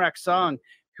 Tamarack Song,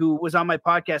 who was on my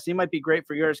podcast. He might be great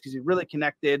for yours because he's really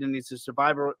connected and he's a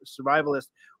survivalist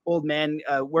old man,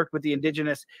 worked with the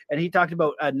indigenous, and he talked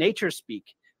about nature speak,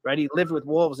 right? He lived with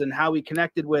wolves and how he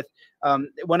connected with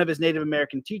one of his Native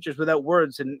American teachers without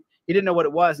words, and he didn't know what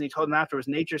it was, and he told him afterwards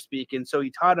nature speak. And so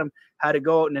he taught him how to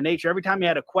go out into nature. Every time he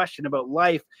had a question about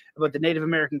life, about the Native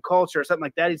American culture or something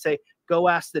like that, he'd say, go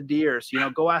ask the deers,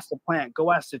 go ask the plant,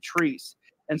 go ask the trees.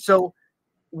 And so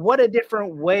what a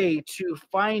different way to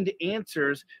find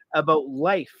answers about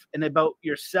life and about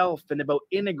yourself and about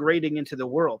integrating into the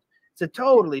world. It's a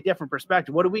totally different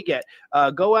perspective. What do we get?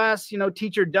 Go ask,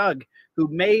 teacher Doug, who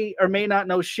may or may not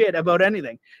know shit about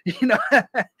anything.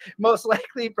 Most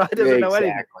likely probably doesn't know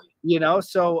anything.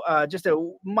 So just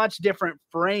a much different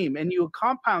frame. And you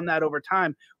compound that over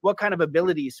time, what kind of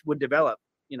abilities would develop?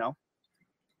 I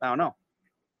don't know.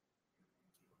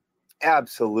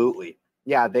 Absolutely.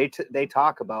 Yeah, they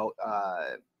talk about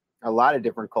a lot of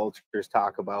different cultures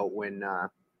talk about when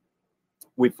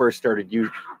we first started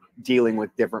dealing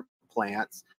with different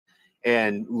plants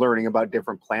and learning about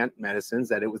different plant medicines,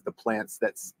 that it was the plants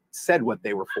that said what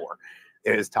they were for.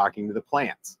 It is talking to the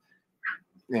plants.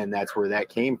 And that's where that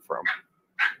came from.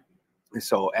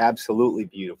 So absolutely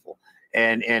beautiful.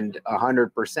 And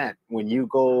 100%, when you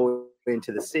go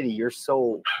into the city, you're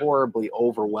so horribly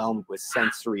overwhelmed with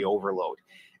sensory overload.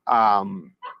 I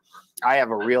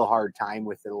have a real hard time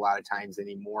with it a lot of times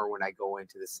anymore. When I go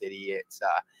into the city,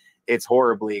 it's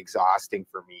horribly exhausting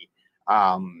for me.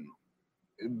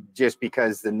 Just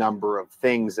because the number of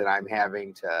things that I'm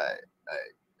having to,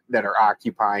 that are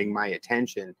occupying my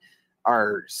attention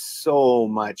are so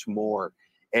much more.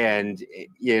 And,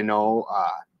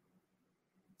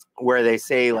 where they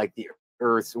say like the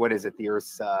Earth's, the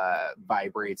Earth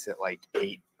vibrates at like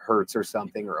 8 hertz or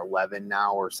something, or 11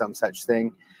 now, or some such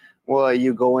thing. Well,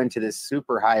 you go into this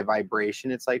super high vibration.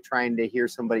 It's like trying to hear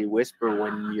somebody whisper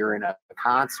when you're in a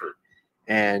concert,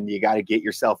 and you got to get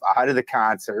yourself out of the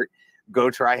concert, go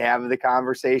try having the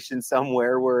conversation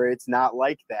somewhere where it's not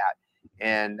like that.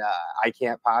 And I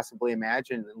can't possibly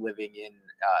imagine living in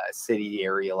a city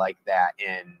area like that.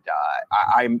 And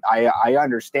I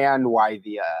understand why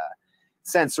the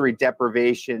sensory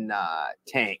deprivation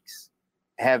tanks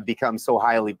have become so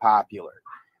highly popular.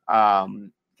 Because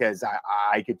because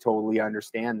I could totally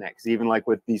understand that, because even like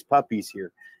with these puppies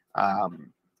here,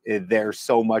 they're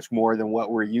so much more than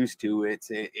what we're used to. It's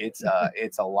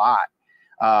a lot.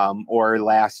 Or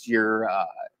last year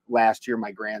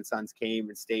my grandsons came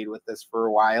and stayed with us for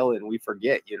a while, and we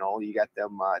forget, you got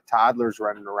them toddlers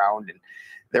running around, and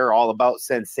they're all about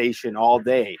sensation all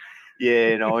day,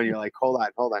 and you're like, hold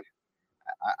on.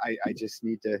 I just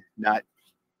need to not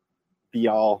be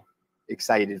all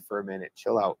excited for a minute.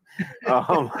 Chill out.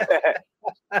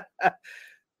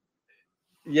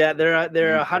 Yeah,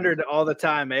 they're 100 all the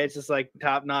time. It's just like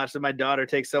top notch. And my daughter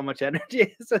takes so much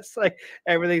energy. It's just like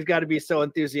everything's got to be so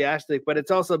enthusiastic, but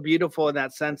it's also beautiful in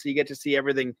that sense. You get to see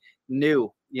everything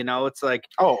new. It's like,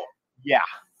 oh yeah,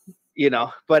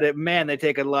 but man, they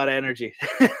take a lot of energy.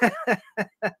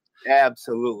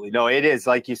 Absolutely. No, it is.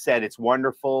 Like you said, it's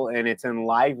wonderful, and it's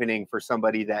enlivening for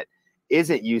somebody that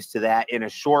isn't used to that in a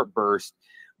short burst.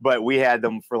 But we had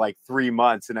them for like 3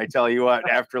 months. And I tell you what,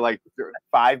 after like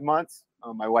 5 months,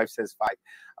 my wife says 5.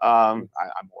 I'm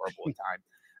horrible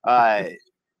at time.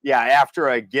 Yeah, after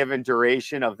a given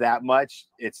duration of that much,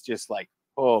 it's just like,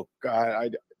 oh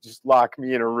God, just lock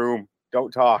me in a room.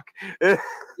 Don't talk.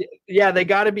 Yeah, they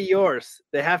got to be yours.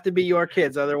 They have to be your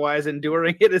kids. Otherwise,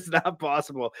 enduring it is not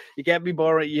possible. You can't be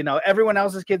boring. Everyone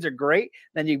else's kids are great.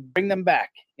 Then you bring them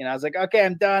back. I was like, okay,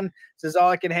 I'm done. This is all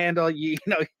I can handle. You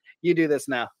do this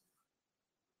now.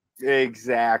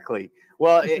 Exactly.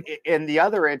 Well, and the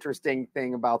other interesting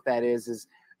thing about that is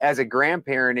as a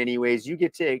grandparent, anyways, you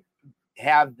get to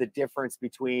have the difference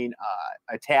between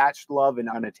attached love and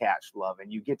unattached love.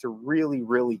 And you get to really,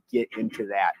 really get into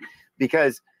that,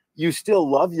 because you still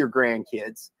love your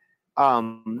grandkids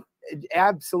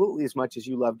absolutely as much as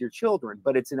you loved your children,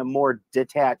 but it's in a more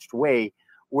detached way,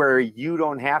 where you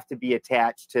don't have to be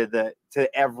attached to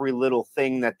every little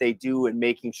thing that they do, and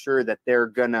making sure that they're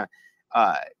gonna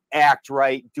act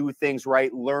right, do things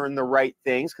right, learn the right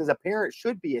things, because a parent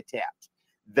should be attached.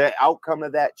 The outcome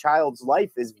of that child's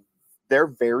life is they're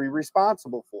very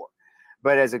responsible for.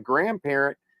 But as a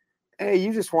grandparent, hey,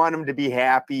 you just want them to be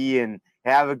happy and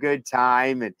have a good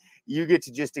time, and you get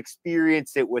to just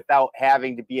experience it without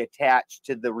having to be attached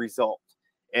to the result.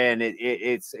 And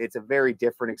it's a very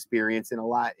different experience, and a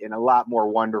lot more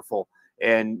wonderful.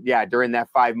 And yeah, during that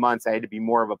 5 months, I had to be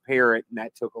more of a parent, and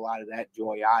that took a lot of that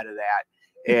joy out of that,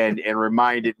 and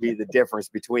reminded me the difference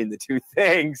between the two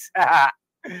things.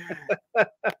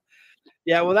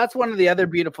 Yeah, well, that's one of the other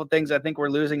beautiful things I think we're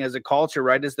losing as a culture,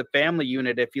 right, is the family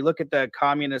unit. If you look at the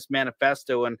Communist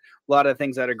Manifesto and a lot of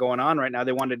things that are going on right now,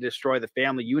 they want to destroy the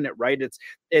family unit, right?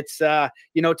 It's to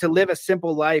live a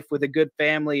simple life with a good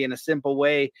family in a simple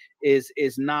way is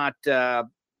not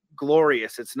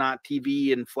glorious. It's not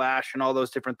TV and flash and all those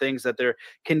different things that they're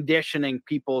conditioning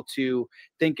people to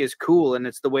think is cool, and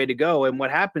it's the way to go. And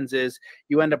what happens is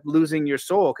you end up losing your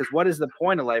soul, because what is the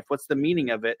point of life? What's the meaning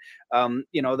of it?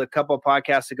 The couple of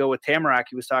podcasts ago with Tamarack,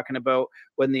 he was talking about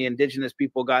when the indigenous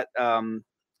people got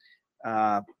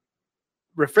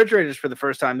refrigerators for the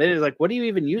first time. They're like, what do you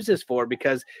even use this for?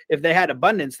 Because if they had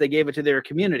abundance, they gave it to their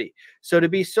community. So to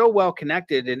be so well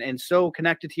connected and so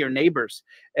connected to your neighbors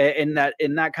in that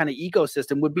kind of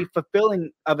ecosystem would be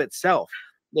fulfilling of itself.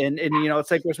 And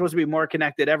it's like we're supposed to be more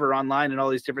connected ever online and all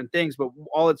these different things, but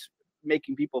all it's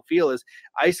making people feel is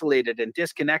isolated and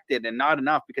disconnected and not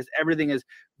enough, because everything is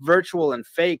virtual and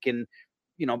fake. And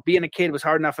being a kid was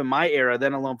hard enough in my era,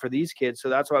 then alone for these kids. So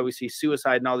that's why we see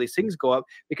suicide and all these things go up,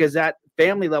 because that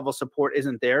family level support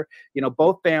isn't there.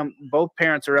 Both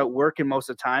parents are out working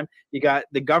most of the time. You got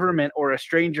the government or a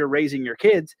stranger raising your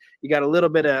kids. You got a little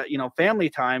bit of, family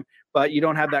time, but you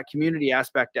don't have that community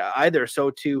aspect either.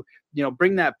 So to,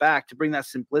 bring that back, to bring that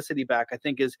simplicity back, I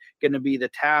think is going to be the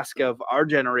task of our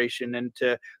generation, and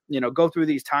to, go through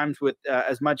these times with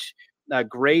as much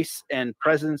grace and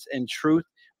presence and truth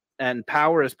and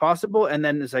power as possible. And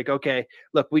then it's like, okay,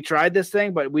 look, we tried this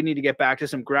thing, but we need to get back to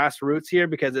some grassroots here,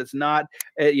 because it's not,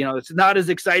 it's not as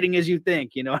exciting as you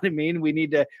think. You know what I mean? We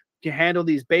need to handle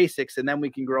these basics, and then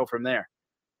we can grow from there.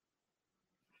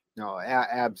 No,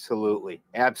 absolutely.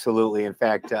 Absolutely. In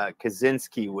fact,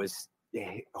 Kaczynski was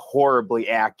horribly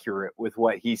accurate with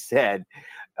what he said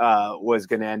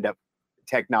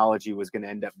technology was going to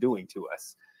end up doing to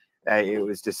us.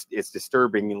 It's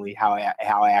disturbingly how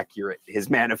accurate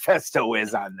his manifesto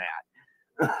is on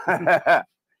that.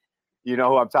 You know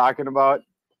who I'm talking about?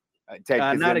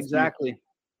 Not exactly.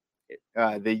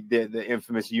 The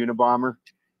infamous Unabomber.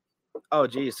 Oh,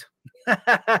 geez.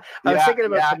 I was thinking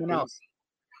about someone else.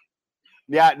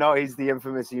 Yeah, no, he's the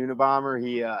infamous Unabomber.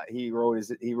 He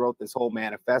wrote this whole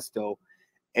manifesto,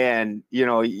 And, you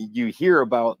know, you hear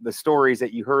about the stories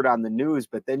that you heard on the news,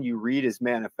 but then you read his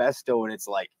manifesto and it's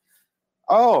like,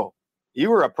 oh, you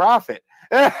were a prophet.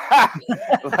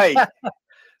 Like,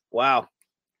 wow.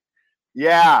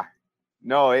 Yeah,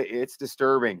 no, it's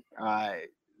disturbing.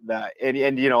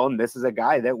 And you know, and this is a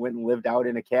guy that went and lived out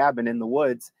in a cabin in the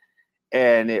woods,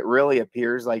 and it really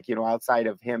appears like, you know, outside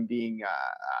of him being,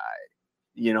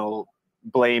 you know,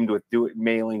 blamed with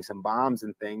mailing some bombs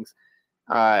and things,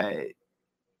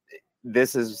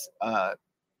 this is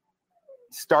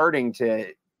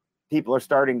people are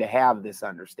starting to have this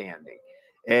understanding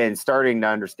and starting to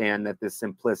understand that this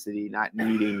simplicity, not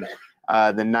needing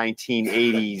the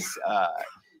 1980s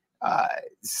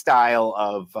style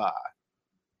of,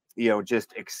 you know,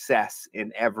 just excess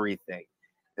in everything,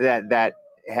 that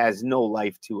has no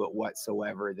life to it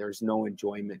whatsoever. There's no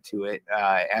enjoyment to it.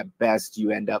 At best,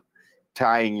 you end up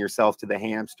tying yourself to the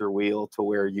hamster wheel to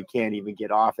where you can't even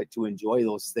get off it to enjoy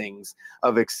those things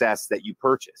of excess that you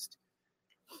purchased.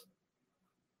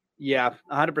 Yeah,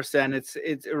 100%.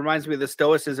 It reminds me of the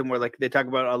Stoicism where like they talk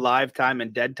about alive time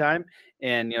and dead time,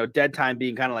 and you know, dead time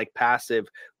being kind of like passive,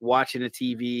 watching a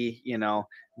TV, you know,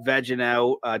 vegging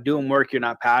out, doing work you're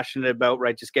not passionate about,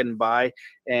 right? Just getting by,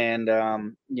 and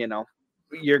you know,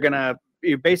 you're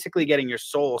basically getting your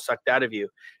soul sucked out of you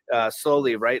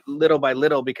slowly, right, little by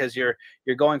little, because you're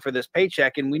going for this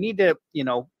paycheck, and we need to, you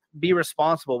know, be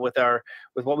responsible with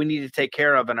what we need to take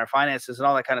care of and our finances and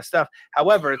all that kind of stuff.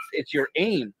 However, it's your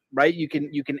aim, right? You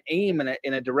can aim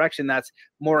in a direction that's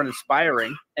more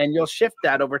inspiring, and you'll shift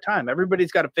that over time.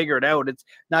 Everybody's got to figure it out. It's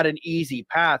not an easy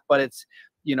path, but it's,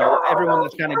 you know, everyone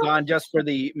that's kind of gone just for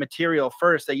the material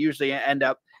first, they usually end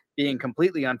up being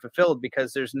completely unfulfilled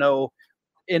because there's no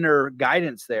inner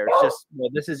guidance there. It's just, well,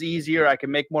 this is easier. I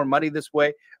can make more money this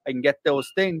way. I can get those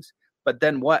things, but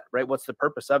then what, right? What's the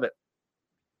purpose of it?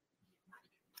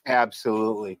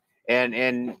 Absolutely.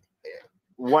 And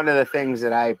one of the things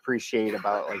that I appreciate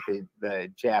about like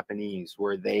the Japanese,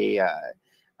 where they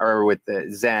are with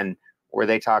the Zen, where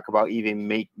they talk about even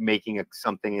making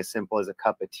something as simple as a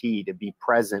cup of tea, to be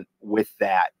present with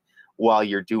that while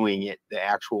you're doing it, the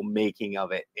actual making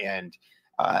of it, and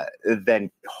then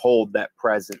hold that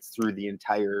presence through the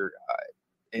entire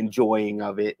enjoying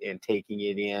of it and taking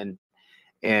it in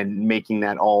and making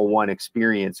that all one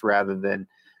experience, rather than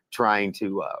trying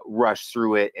to rush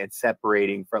through it and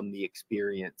separating from the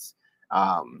experience.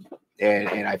 And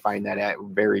I find that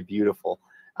very beautiful.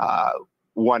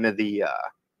 One of the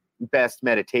best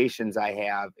meditations I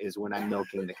have is when I'm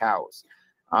milking the cows.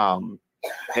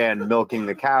 And milking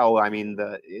the cow, I mean,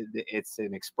 it's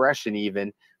an expression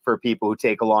even for people who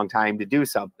take a long time to do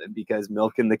something, because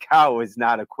milking the cow is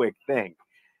not a quick thing.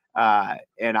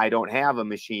 And I don't have a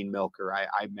machine milker. I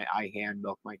hand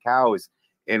milk my cows.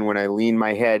 And when I lean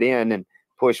my head in and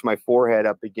push my forehead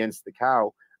up against the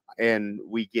cow and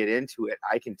we get into it,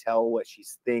 I can tell what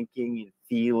she's thinking and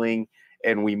feeling,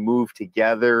 and we move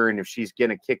together. And if she's going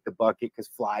to kick the bucket because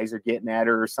flies are getting at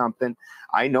her or something,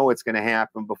 I know it's going to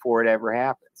happen before it ever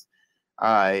happens.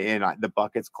 And the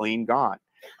bucket's clean gone.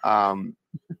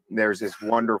 There's this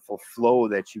wonderful flow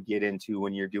that you get into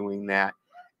when you're doing that,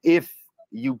 if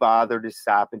you bother to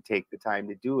stop and take the time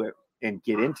to do it and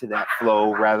get into that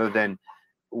flow, rather than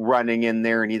running in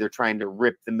there and either trying to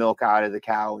rip the milk out of the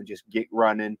cow and just get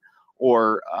running,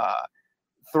 or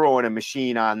throwing a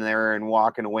machine on there and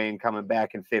walking away and coming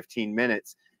back in 15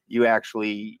 minutes. You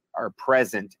actually are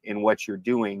present in what you're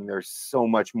doing. There's so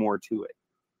much more to it.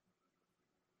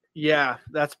 Yeah,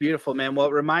 that's beautiful, man. Well,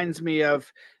 it reminds me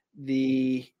of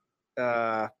the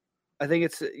I think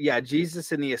it's,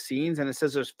 Jesus in the Essenes, and it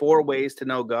says there's 4 ways to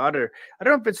know God, or I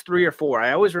don't know if it's 3 or 4.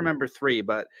 I always remember 3,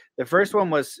 but the first one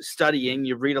was studying.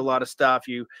 You read a lot of stuff.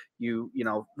 You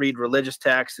know, read religious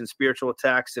texts and spiritual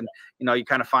texts, and you know, you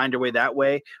kind of find your way that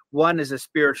way. One is a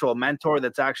spiritual mentor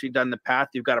that's actually done the path.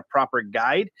 You've got a proper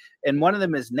guide, and one of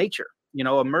them is nature. You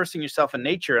know, immersing yourself in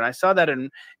nature. And I saw that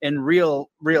in real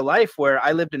life, where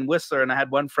I lived in Whistler, and I had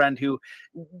one friend who,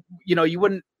 you know, you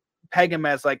wouldn't peg him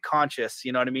as like conscious,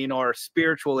 you know what I mean, or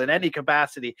spiritual in any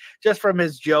capacity, just from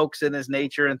his jokes and his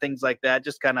nature and things like that.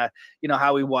 Just kind of, you know,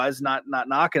 how he was, not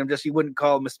knocking him, just you wouldn't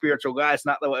call him a spiritual guy. It's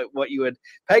not what you would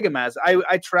peg him as.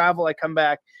 I travel, I come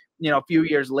back, you know, a few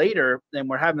years later, and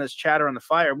we're having this chatter on the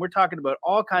fire, and we're talking about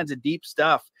all kinds of deep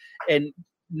stuff. And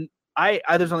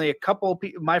there's only a couple of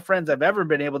my friends I've ever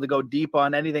been able to go deep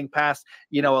on anything past,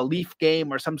 you know, a Leaf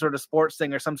game or some sort of sports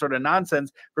thing or some sort of nonsense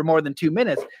for more than 2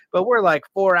 minutes. But we're like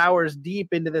 4 hours deep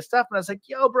into this stuff. And I was like,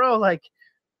 yo, bro, like,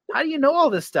 how do you know all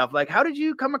this stuff? Like, how did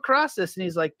you come across this? And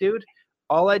he's like, dude,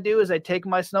 all I do is I take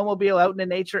my snowmobile out into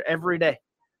nature every day.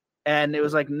 And it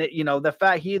was like, the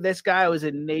fact this guy was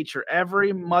in nature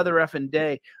every mother effing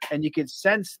day, and you could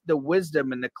sense the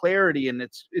wisdom and the clarity. And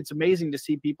it's amazing to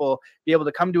see people be able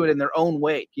to come to it in their own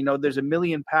way. There's a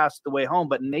million paths the way home,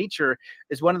 but nature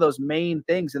is one of those main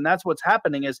things. And that's what's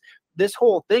happening is this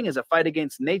whole thing is a fight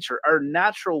against nature, our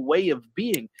natural way of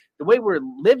being. The way we're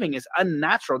living is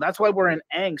unnatural. That's why we're in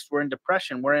angst, we're in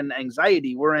depression, we're in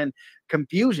anxiety, we're in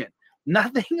confusion.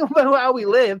 Nothing about how we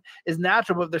live is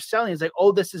natural, but they're selling it's like,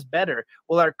 oh, this is better.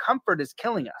 Well, our comfort is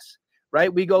killing us,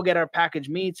 right? We go get our packaged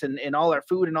meats and all our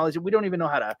food and all these. We don't even know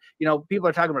how to, people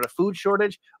are talking about a food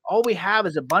shortage. All we have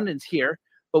is abundance here,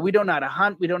 but we don't know how to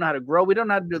hunt. We don't know how to grow. We don't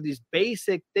know how to do these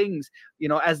basic things,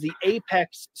 as the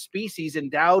apex species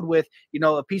endowed with,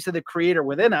 a piece of the creator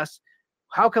within us.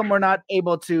 How come we're not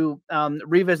able to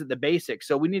revisit the basics?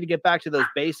 So we need to get back to those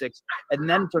basics and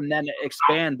then from then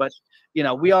expand. But,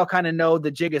 we all kind of know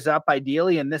the jig is up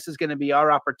ideally, and this is going to be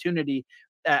our opportunity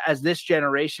as this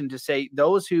generation to say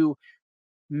those who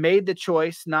made the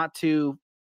choice not to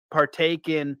partake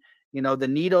in, the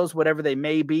needles, whatever they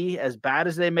may be, as bad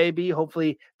as they may be,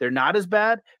 hopefully they're not as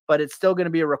bad, but it's still going to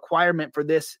be a requirement for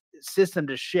this system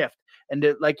to shift and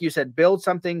to, like you said, build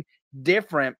something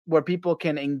different where people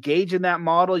can engage in that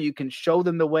model. You can show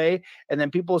them the way, and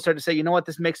then people will start to say, you know what,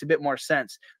 this makes a bit more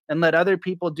sense, and let other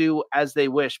people do as they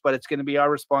wish. But it's going to be our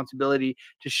responsibility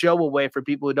to show a way for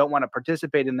people who don't want to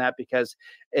participate in that, because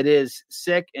it is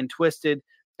sick and twisted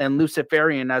and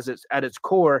Luciferian at its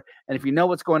core. And if you know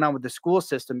what's going on with the school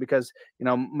system, because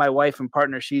my wife and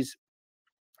partner, she's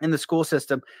in the school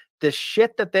system, the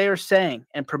shit that they are saying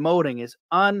and promoting is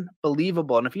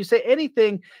unbelievable. And if you say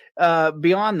anything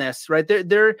beyond this, right,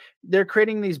 they're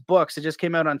creating these books. It just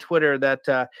came out on Twitter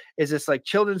that is this like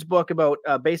children's book about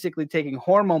basically taking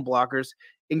hormone blockers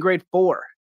in grade 4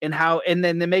 and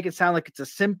then they make it sound like it's a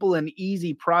simple and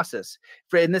easy process.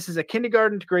 And this is a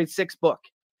kindergarten to grade 6 book.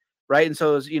 Right. And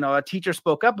so, a teacher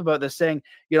spoke up about this saying,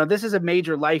 this is a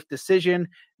major life decision.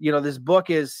 This book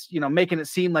is, making it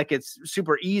seem like it's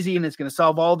super easy and it's going to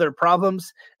solve all their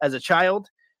problems as a child.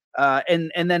 And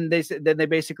then they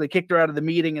basically kicked her out of the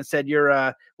meeting and said,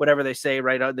 you're whatever they say,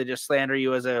 right. They just slander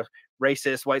you as a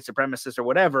racist, white supremacist or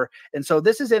whatever. And so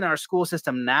this is in our school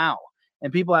system now,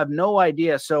 and people have no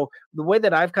idea. So the way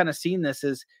that I've kind of seen this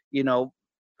is,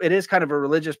 it is kind of a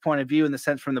religious point of view in the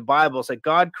sense from the Bible. It's like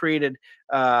God created,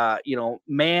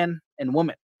 man and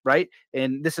woman, right?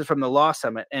 And this is from the Law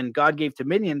Summit. And God gave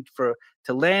dominion to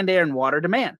land, air, and water to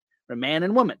man, for man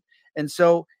and woman. And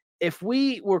so if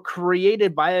we were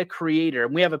created by a creator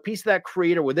and we have a piece of that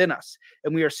creator within us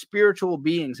and we are spiritual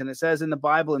beings, and it says in the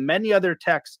Bible and many other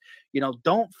texts,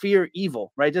 don't fear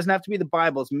evil, right? It doesn't have to be the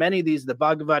Bible. It's many of these, the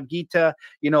Bhagavad Gita,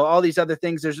 all these other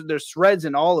things. There's threads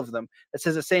in all of them that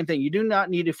says the same thing. You do not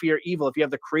need to fear evil if you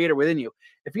have the creator within you.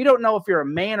 If you don't know if you're a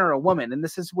man or a woman, and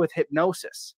this is with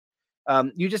hypnosis,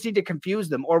 you just need to confuse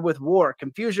them, or with war,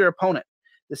 confuse your opponent.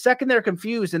 The second they're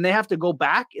confused and they have to go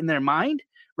back in their mind,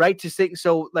 right, to say,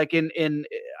 so like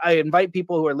I invite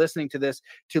people who are listening to this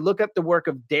to look up the work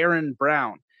of Darren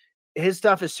Brown. His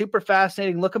stuff is super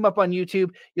fascinating. Look him up on YouTube.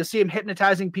 You'll see him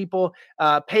hypnotizing people.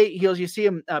 You see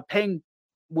him paying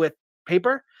with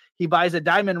paper. He buys a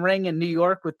diamond ring in New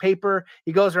York with paper.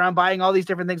 He goes around buying all these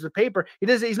different things with paper.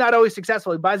 He's not always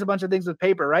successful. He buys a bunch of things with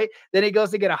paper, right? Then he goes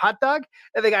to get a hot dog,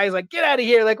 and the guy's like, "Get out of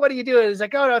here!" Like, "What are you doing?" He's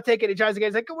like, "Oh, no, I'll take it." He tries again.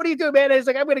 He's like, "What are you doing, man?" And he's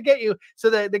like, "I'm going to get you." So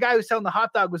the guy who's selling the hot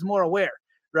dog was more aware.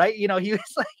 Right. He was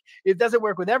like, it doesn't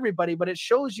work with everybody, but it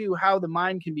shows you how the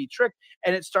mind can be tricked.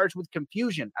 And it starts with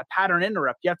confusion, a pattern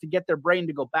interrupt. You have to get their brain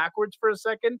to go backwards for a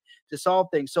second to solve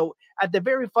things. So at the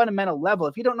very fundamental level,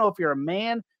 if you don't know if you're a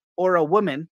man or a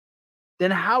woman,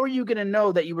 then how are you going to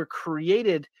know that you were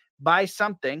created by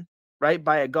something, right?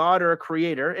 By a God or a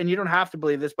creator. And you don't have to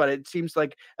believe this, but it seems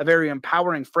like a very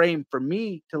empowering frame for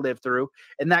me to live through.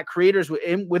 And that creator's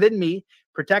within me,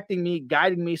 protecting me,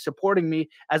 guiding me, supporting me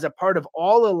as a part of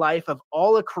all of life, of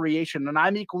all of creation. And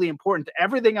I'm equally important to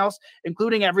everything else,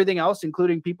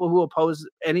 including people who oppose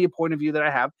any point of view that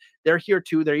I have. They're here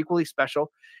too. They're equally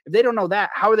special. If they don't know that,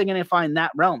 how are they going to find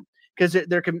that realm? Because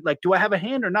they're like, do I have a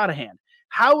hand or not a hand?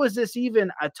 How is this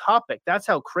even a topic? That's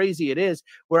how crazy it is.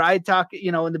 Where I talk,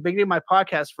 in the beginning of my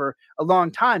podcast for a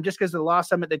long time, just because of the Law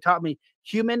Summit, they taught me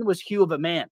human was hue of a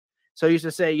man. So I used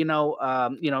to say,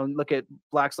 look at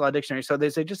Black's Law Dictionary. So they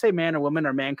say, just say man or woman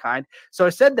or mankind. So I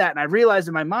said that, and I realized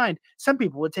in my mind, some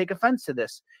people would take offense to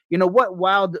this. What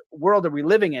wild world are we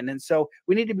living in? And so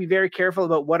we need to be very careful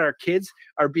about what our kids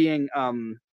are being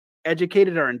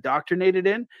educated or indoctrinated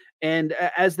in. And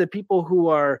as the people who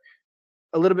are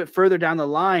a little bit further down the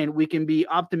line, we can be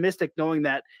optimistic knowing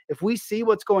that if we see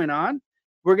what's going on,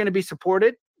 we're going to be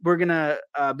supported. we're going to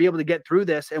be able to get through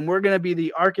this, and we're going to be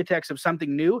the architects of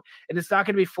something new. And it's not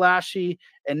going to be flashy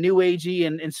and new agey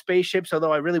and spaceships,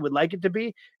 although I really would like it to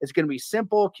be. It's going to be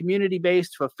simple,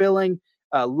 community-based, fulfilling,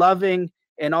 loving,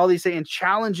 and all these things, and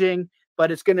challenging, but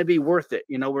it's going to be worth it.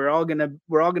 You know, we're all going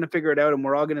to figure it out, and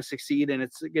we're all going to succeed, and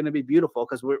it's going to be beautiful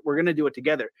because we're going to do it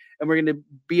together, and we're going to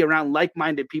be around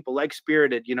like-minded people,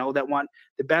 like-spirited, you know, that want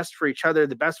the best for each other,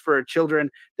 the best for our children,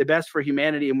 the best for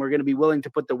humanity, and we're going to be willing to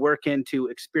put the work in to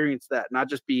experience that, not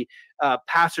just be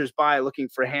passersby looking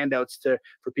for handouts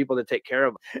for people to take care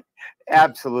of.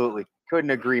 Absolutely.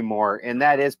 Couldn't agree more. And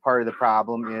that is part of the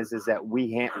problem is that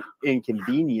we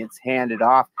inconvenience handed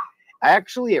off.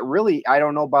 Actually, I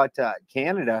don't know about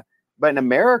Canada, but in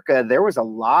America, there was a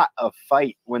lot of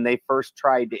fight when they first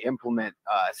tried to implement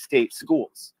state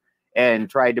schools and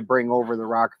tried to bring over the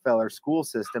Rockefeller school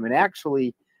system. And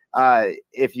actually,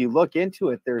 if you look into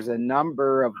it, there's a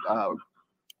number of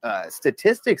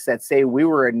statistics that say we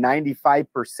were at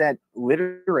 95%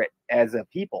 literate as a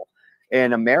people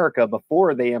in America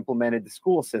before they implemented the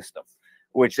school system,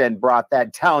 which then brought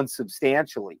that down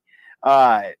substantially.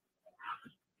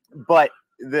 But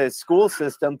the school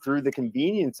system, through the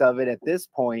convenience of it at this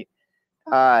point,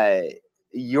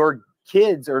 your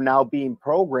kids are now being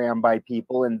programmed by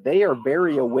people, and they are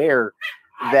very aware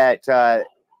that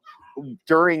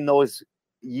during those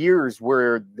years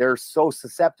where they're so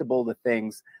susceptible to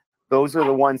things, those are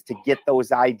the ones to get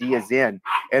those ideas in,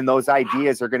 and those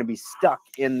ideas are going to be stuck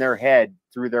in their head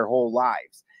through their whole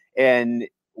lives. And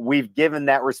we've given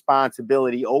that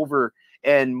responsibility over.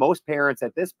 And most parents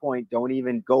at this point don't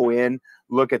even go in,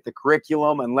 look at the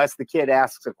curriculum unless the kid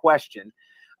asks a question,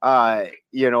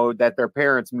 you know, that their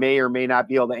parents may or may not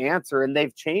be able to answer. And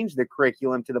they've changed the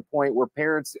curriculum to the point where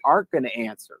parents aren't going to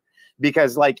answer,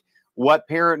 because like, what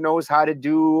parent knows how to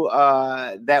do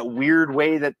that weird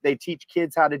way that they teach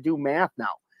kids how to do math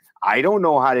now? I don't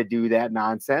know how to do that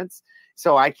nonsense.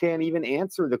 So I can't even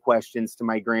answer the questions to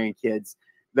my grandkids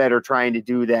that are trying to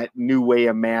do that new way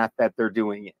of math that they're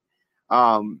doing it.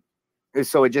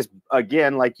 So it just,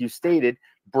 again, like you stated,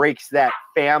 breaks that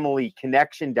family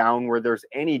connection down where there's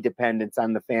any dependence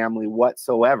on the family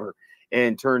whatsoever,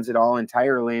 and turns it all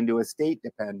entirely into a state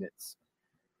dependence.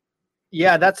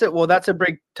 Yeah, that's it. Well, that's a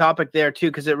big topic there too,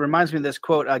 because it reminds me of this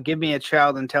quote, give me a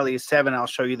child until he's 7, I'll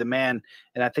show you the man.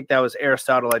 And I think that was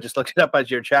Aristotle. I just looked it up as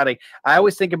you're chatting. I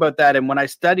always think about that. And when I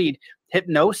studied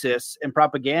hypnosis and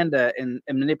propaganda and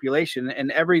manipulation,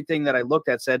 and everything that I looked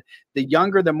at said the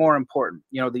younger, the more important.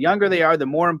 You know, the younger they are, the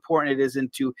more important it is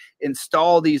to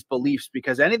install these beliefs,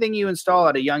 because anything you install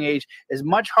at a young age is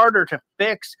much harder to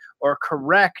fix or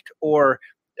correct or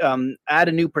add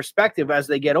a new perspective as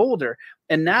they get older.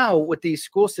 And now with these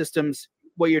school systems,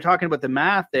 what you're talking about, the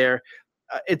math there,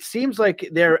 it seems like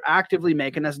they're actively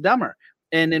making us dumber.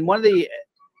 And in one of the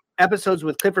episodes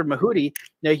with Clifford Mahooty,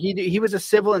 now he was a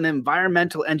civil and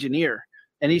environmental engineer.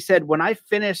 And he said, when he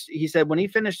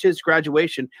finished his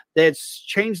graduation, they had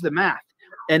changed the math.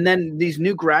 And then these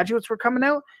new graduates were coming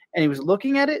out, and he was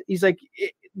looking at it. He's like,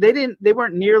 they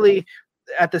weren't nearly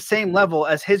at the same level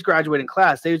as his graduating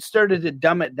class. They had started to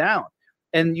dumb it down.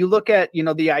 And you look at, you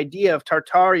know, the idea of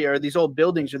Tartaria or these old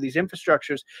buildings or these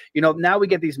infrastructures, you know, now we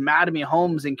get these Madame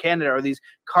homes in Canada or these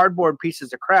cardboard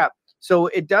pieces of crap. So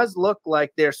it does look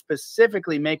like they're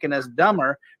specifically making us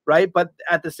dumber, right? But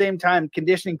at the same time,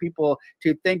 conditioning people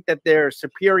to think that they're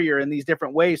superior in these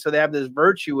different ways. So they have this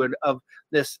virtue of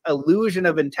this illusion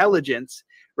of intelligence,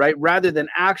 right? Rather than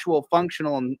actual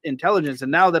functional intelligence.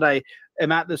 And now that I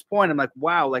am at this point, I'm like,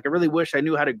 wow, like I really wish I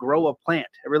knew how to grow a plant.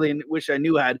 I really wish I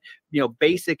knew had, you know,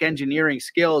 basic engineering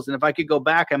skills. And if I could go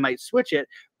back, I might switch it.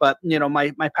 But, you know,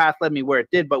 my path led me where it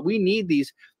did. But we need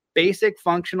these basic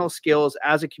functional skills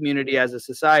as a community, as a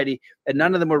society, and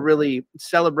none of them were really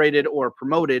celebrated or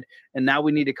promoted. And now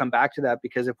we need to come back to that,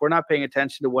 because if we're not paying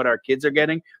attention to what our kids are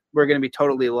getting, we're going to be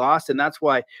totally lost. And that's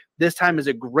why this time is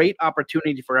a great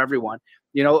opportunity for everyone.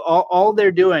 You know, all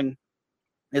they're doing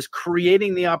is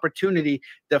creating the opportunity,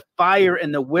 the fire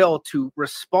and the will to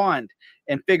respond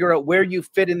and figure out where you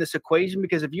fit in this equation.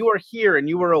 Because if you are here and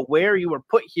you were aware, you were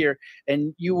put here,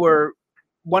 and you were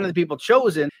one of the people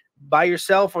chosen by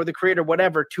yourself or the creator,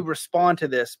 whatever, to respond to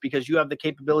this, because you have the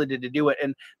capability to do it.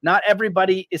 And not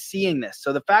everybody is seeing this.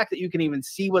 So the fact that you can even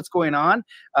see what's going on,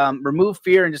 remove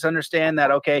fear and just understand that,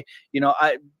 okay, you know,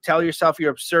 tell yourself you're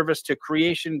of service to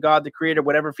creation, God, the creator,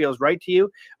 whatever feels right to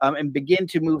you, and begin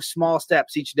to move small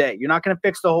steps each day. You're not going to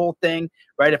fix the whole thing,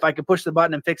 right? If I could push the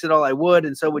button and fix it all, I would.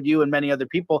 And so would you and many other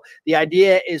people. The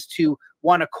idea is to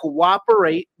want to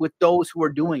cooperate with those who are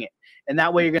doing it. And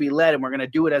that way you're going to be led, and we're going to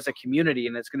do it as a community,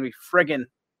 and it's going to be friggin'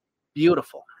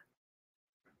 beautiful.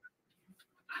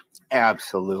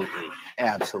 Absolutely.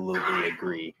 Absolutely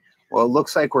agree. Well, it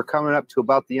looks like we're coming up to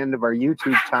about the end of our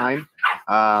YouTube time.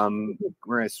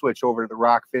 We're going to switch over to the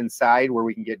Rockfin side where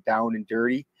we can get down and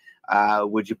dirty.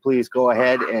 Would you please go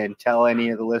ahead and tell any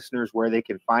of the listeners where they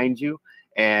can find you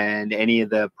and any of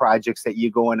the projects that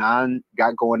you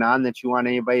got going on that you want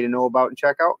anybody to know about and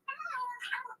check out?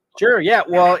 Sure. Yeah.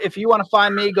 Well, if you want to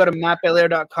find me, go to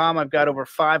mattbelair.com. I've got over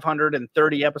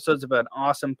 530 episodes of an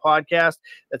awesome podcast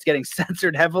that's getting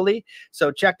censored heavily.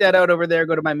 So check that out over there.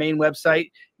 Go to my main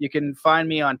website. You can find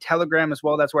me on Telegram as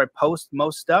well. That's where I post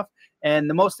most stuff. And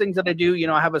the most things that I do,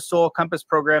 I have a soul compass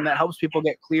program that helps people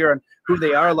get clear on who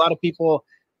they are. A lot of people,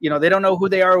 they don't know who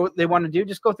they are, what they want to do.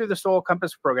 Just go through the soul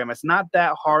compass program. It's not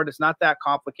that hard. It's not that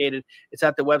complicated. It's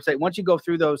at the website. Once you go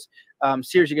through those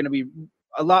series, you're going to be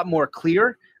a lot more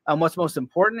clear on what's most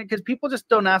important, because people just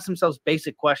don't ask themselves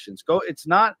basic questions. It's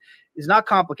not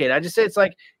complicated. I just say it's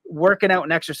like working out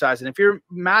and exercising. If you're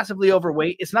massively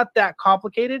overweight, it's not that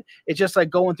complicated. It's just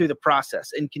like going through the process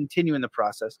and continuing the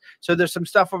process. So there's some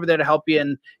stuff over there to help you.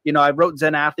 And, I wrote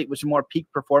Zen Athlete, which is more peak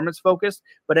performance focused,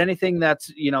 but anything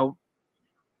that's,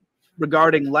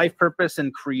 regarding life purpose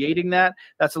and creating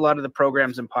that's a lot of the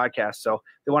programs and podcasts. So if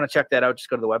they want to check that out, just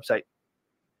go to the website.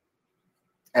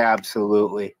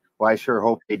 Absolutely. Well, I sure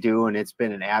hope they do, and it's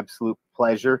been an absolute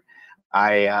pleasure.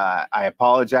 I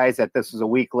apologize that this was a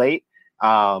week late.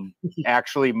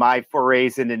 Actually, my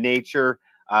forays into nature,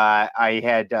 I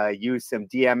had used some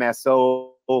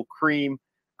DMSO cream.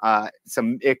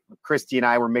 Christy and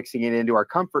I were mixing it into our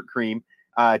comfort cream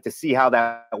to see how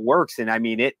that works, and I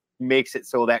mean, it makes it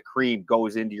so that cream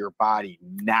goes into your body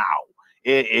now.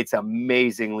 It's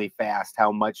amazingly fast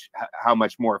how much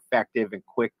more effective and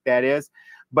quick that is.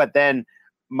 But then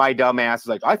my dumb ass is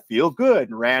like, I feel good,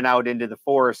 and ran out into the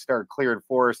forest, started clearing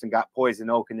forest, and got poison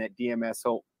oak, and that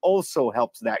DMSO also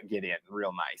helps that get in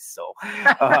real nice. So,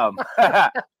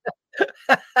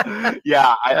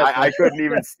 yeah, I couldn't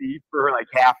even see for like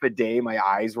half a day. My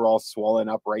eyes were all swollen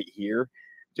up right here.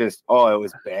 It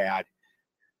was bad.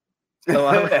 So,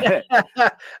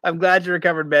 I'm glad you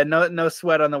recovered, man. No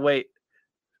sweat on the weight.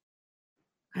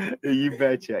 You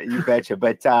betcha.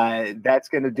 But that's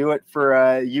going to do it for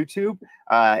YouTube.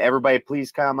 Everybody, please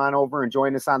come on over and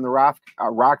join us on the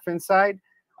Rockfin side.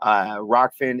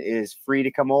 Rockfin is free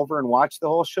to come over and watch the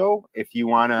whole show. If you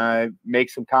want to make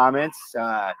some comments,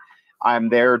 I'm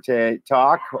there to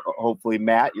talk. Hopefully,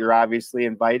 Matt, you're obviously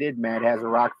invited. Matt has a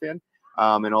Rockfin,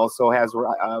 and also has a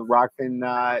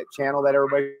Rockfin channel that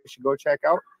everybody should go check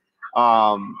out.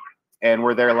 And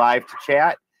we're there live to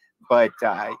chat. But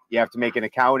you have to make an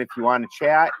account if you want to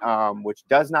chat, which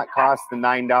does not cost the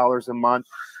 $9 a month.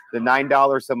 The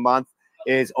 $9 a month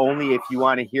is only if you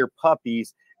want to hear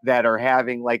puppies that are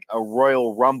having like a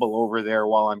Royal Rumble over there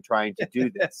while I'm trying to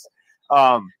do this.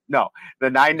 No, the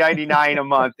 $9.99 a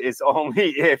month is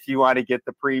only if you want to get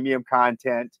the premium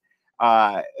content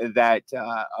that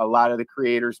a lot of the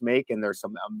creators make. And there's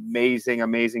some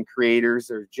amazing creators.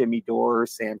 There's Jimmy Dore,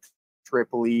 Sam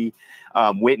Tripoli,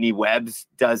 Whitney Webbs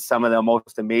does some of the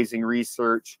most amazing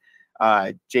research.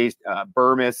 Jay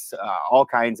Burmis, all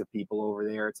kinds of people over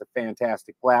there. It's a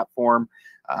fantastic platform.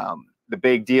 The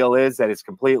big deal is that it's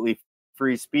completely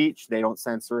free speech. They don't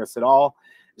censor us at all.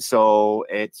 So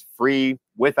it's free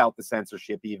without the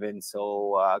censorship even.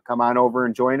 So come on over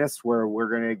and join us where we're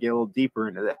going to get a little deeper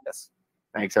into this.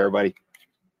 Thanks, everybody.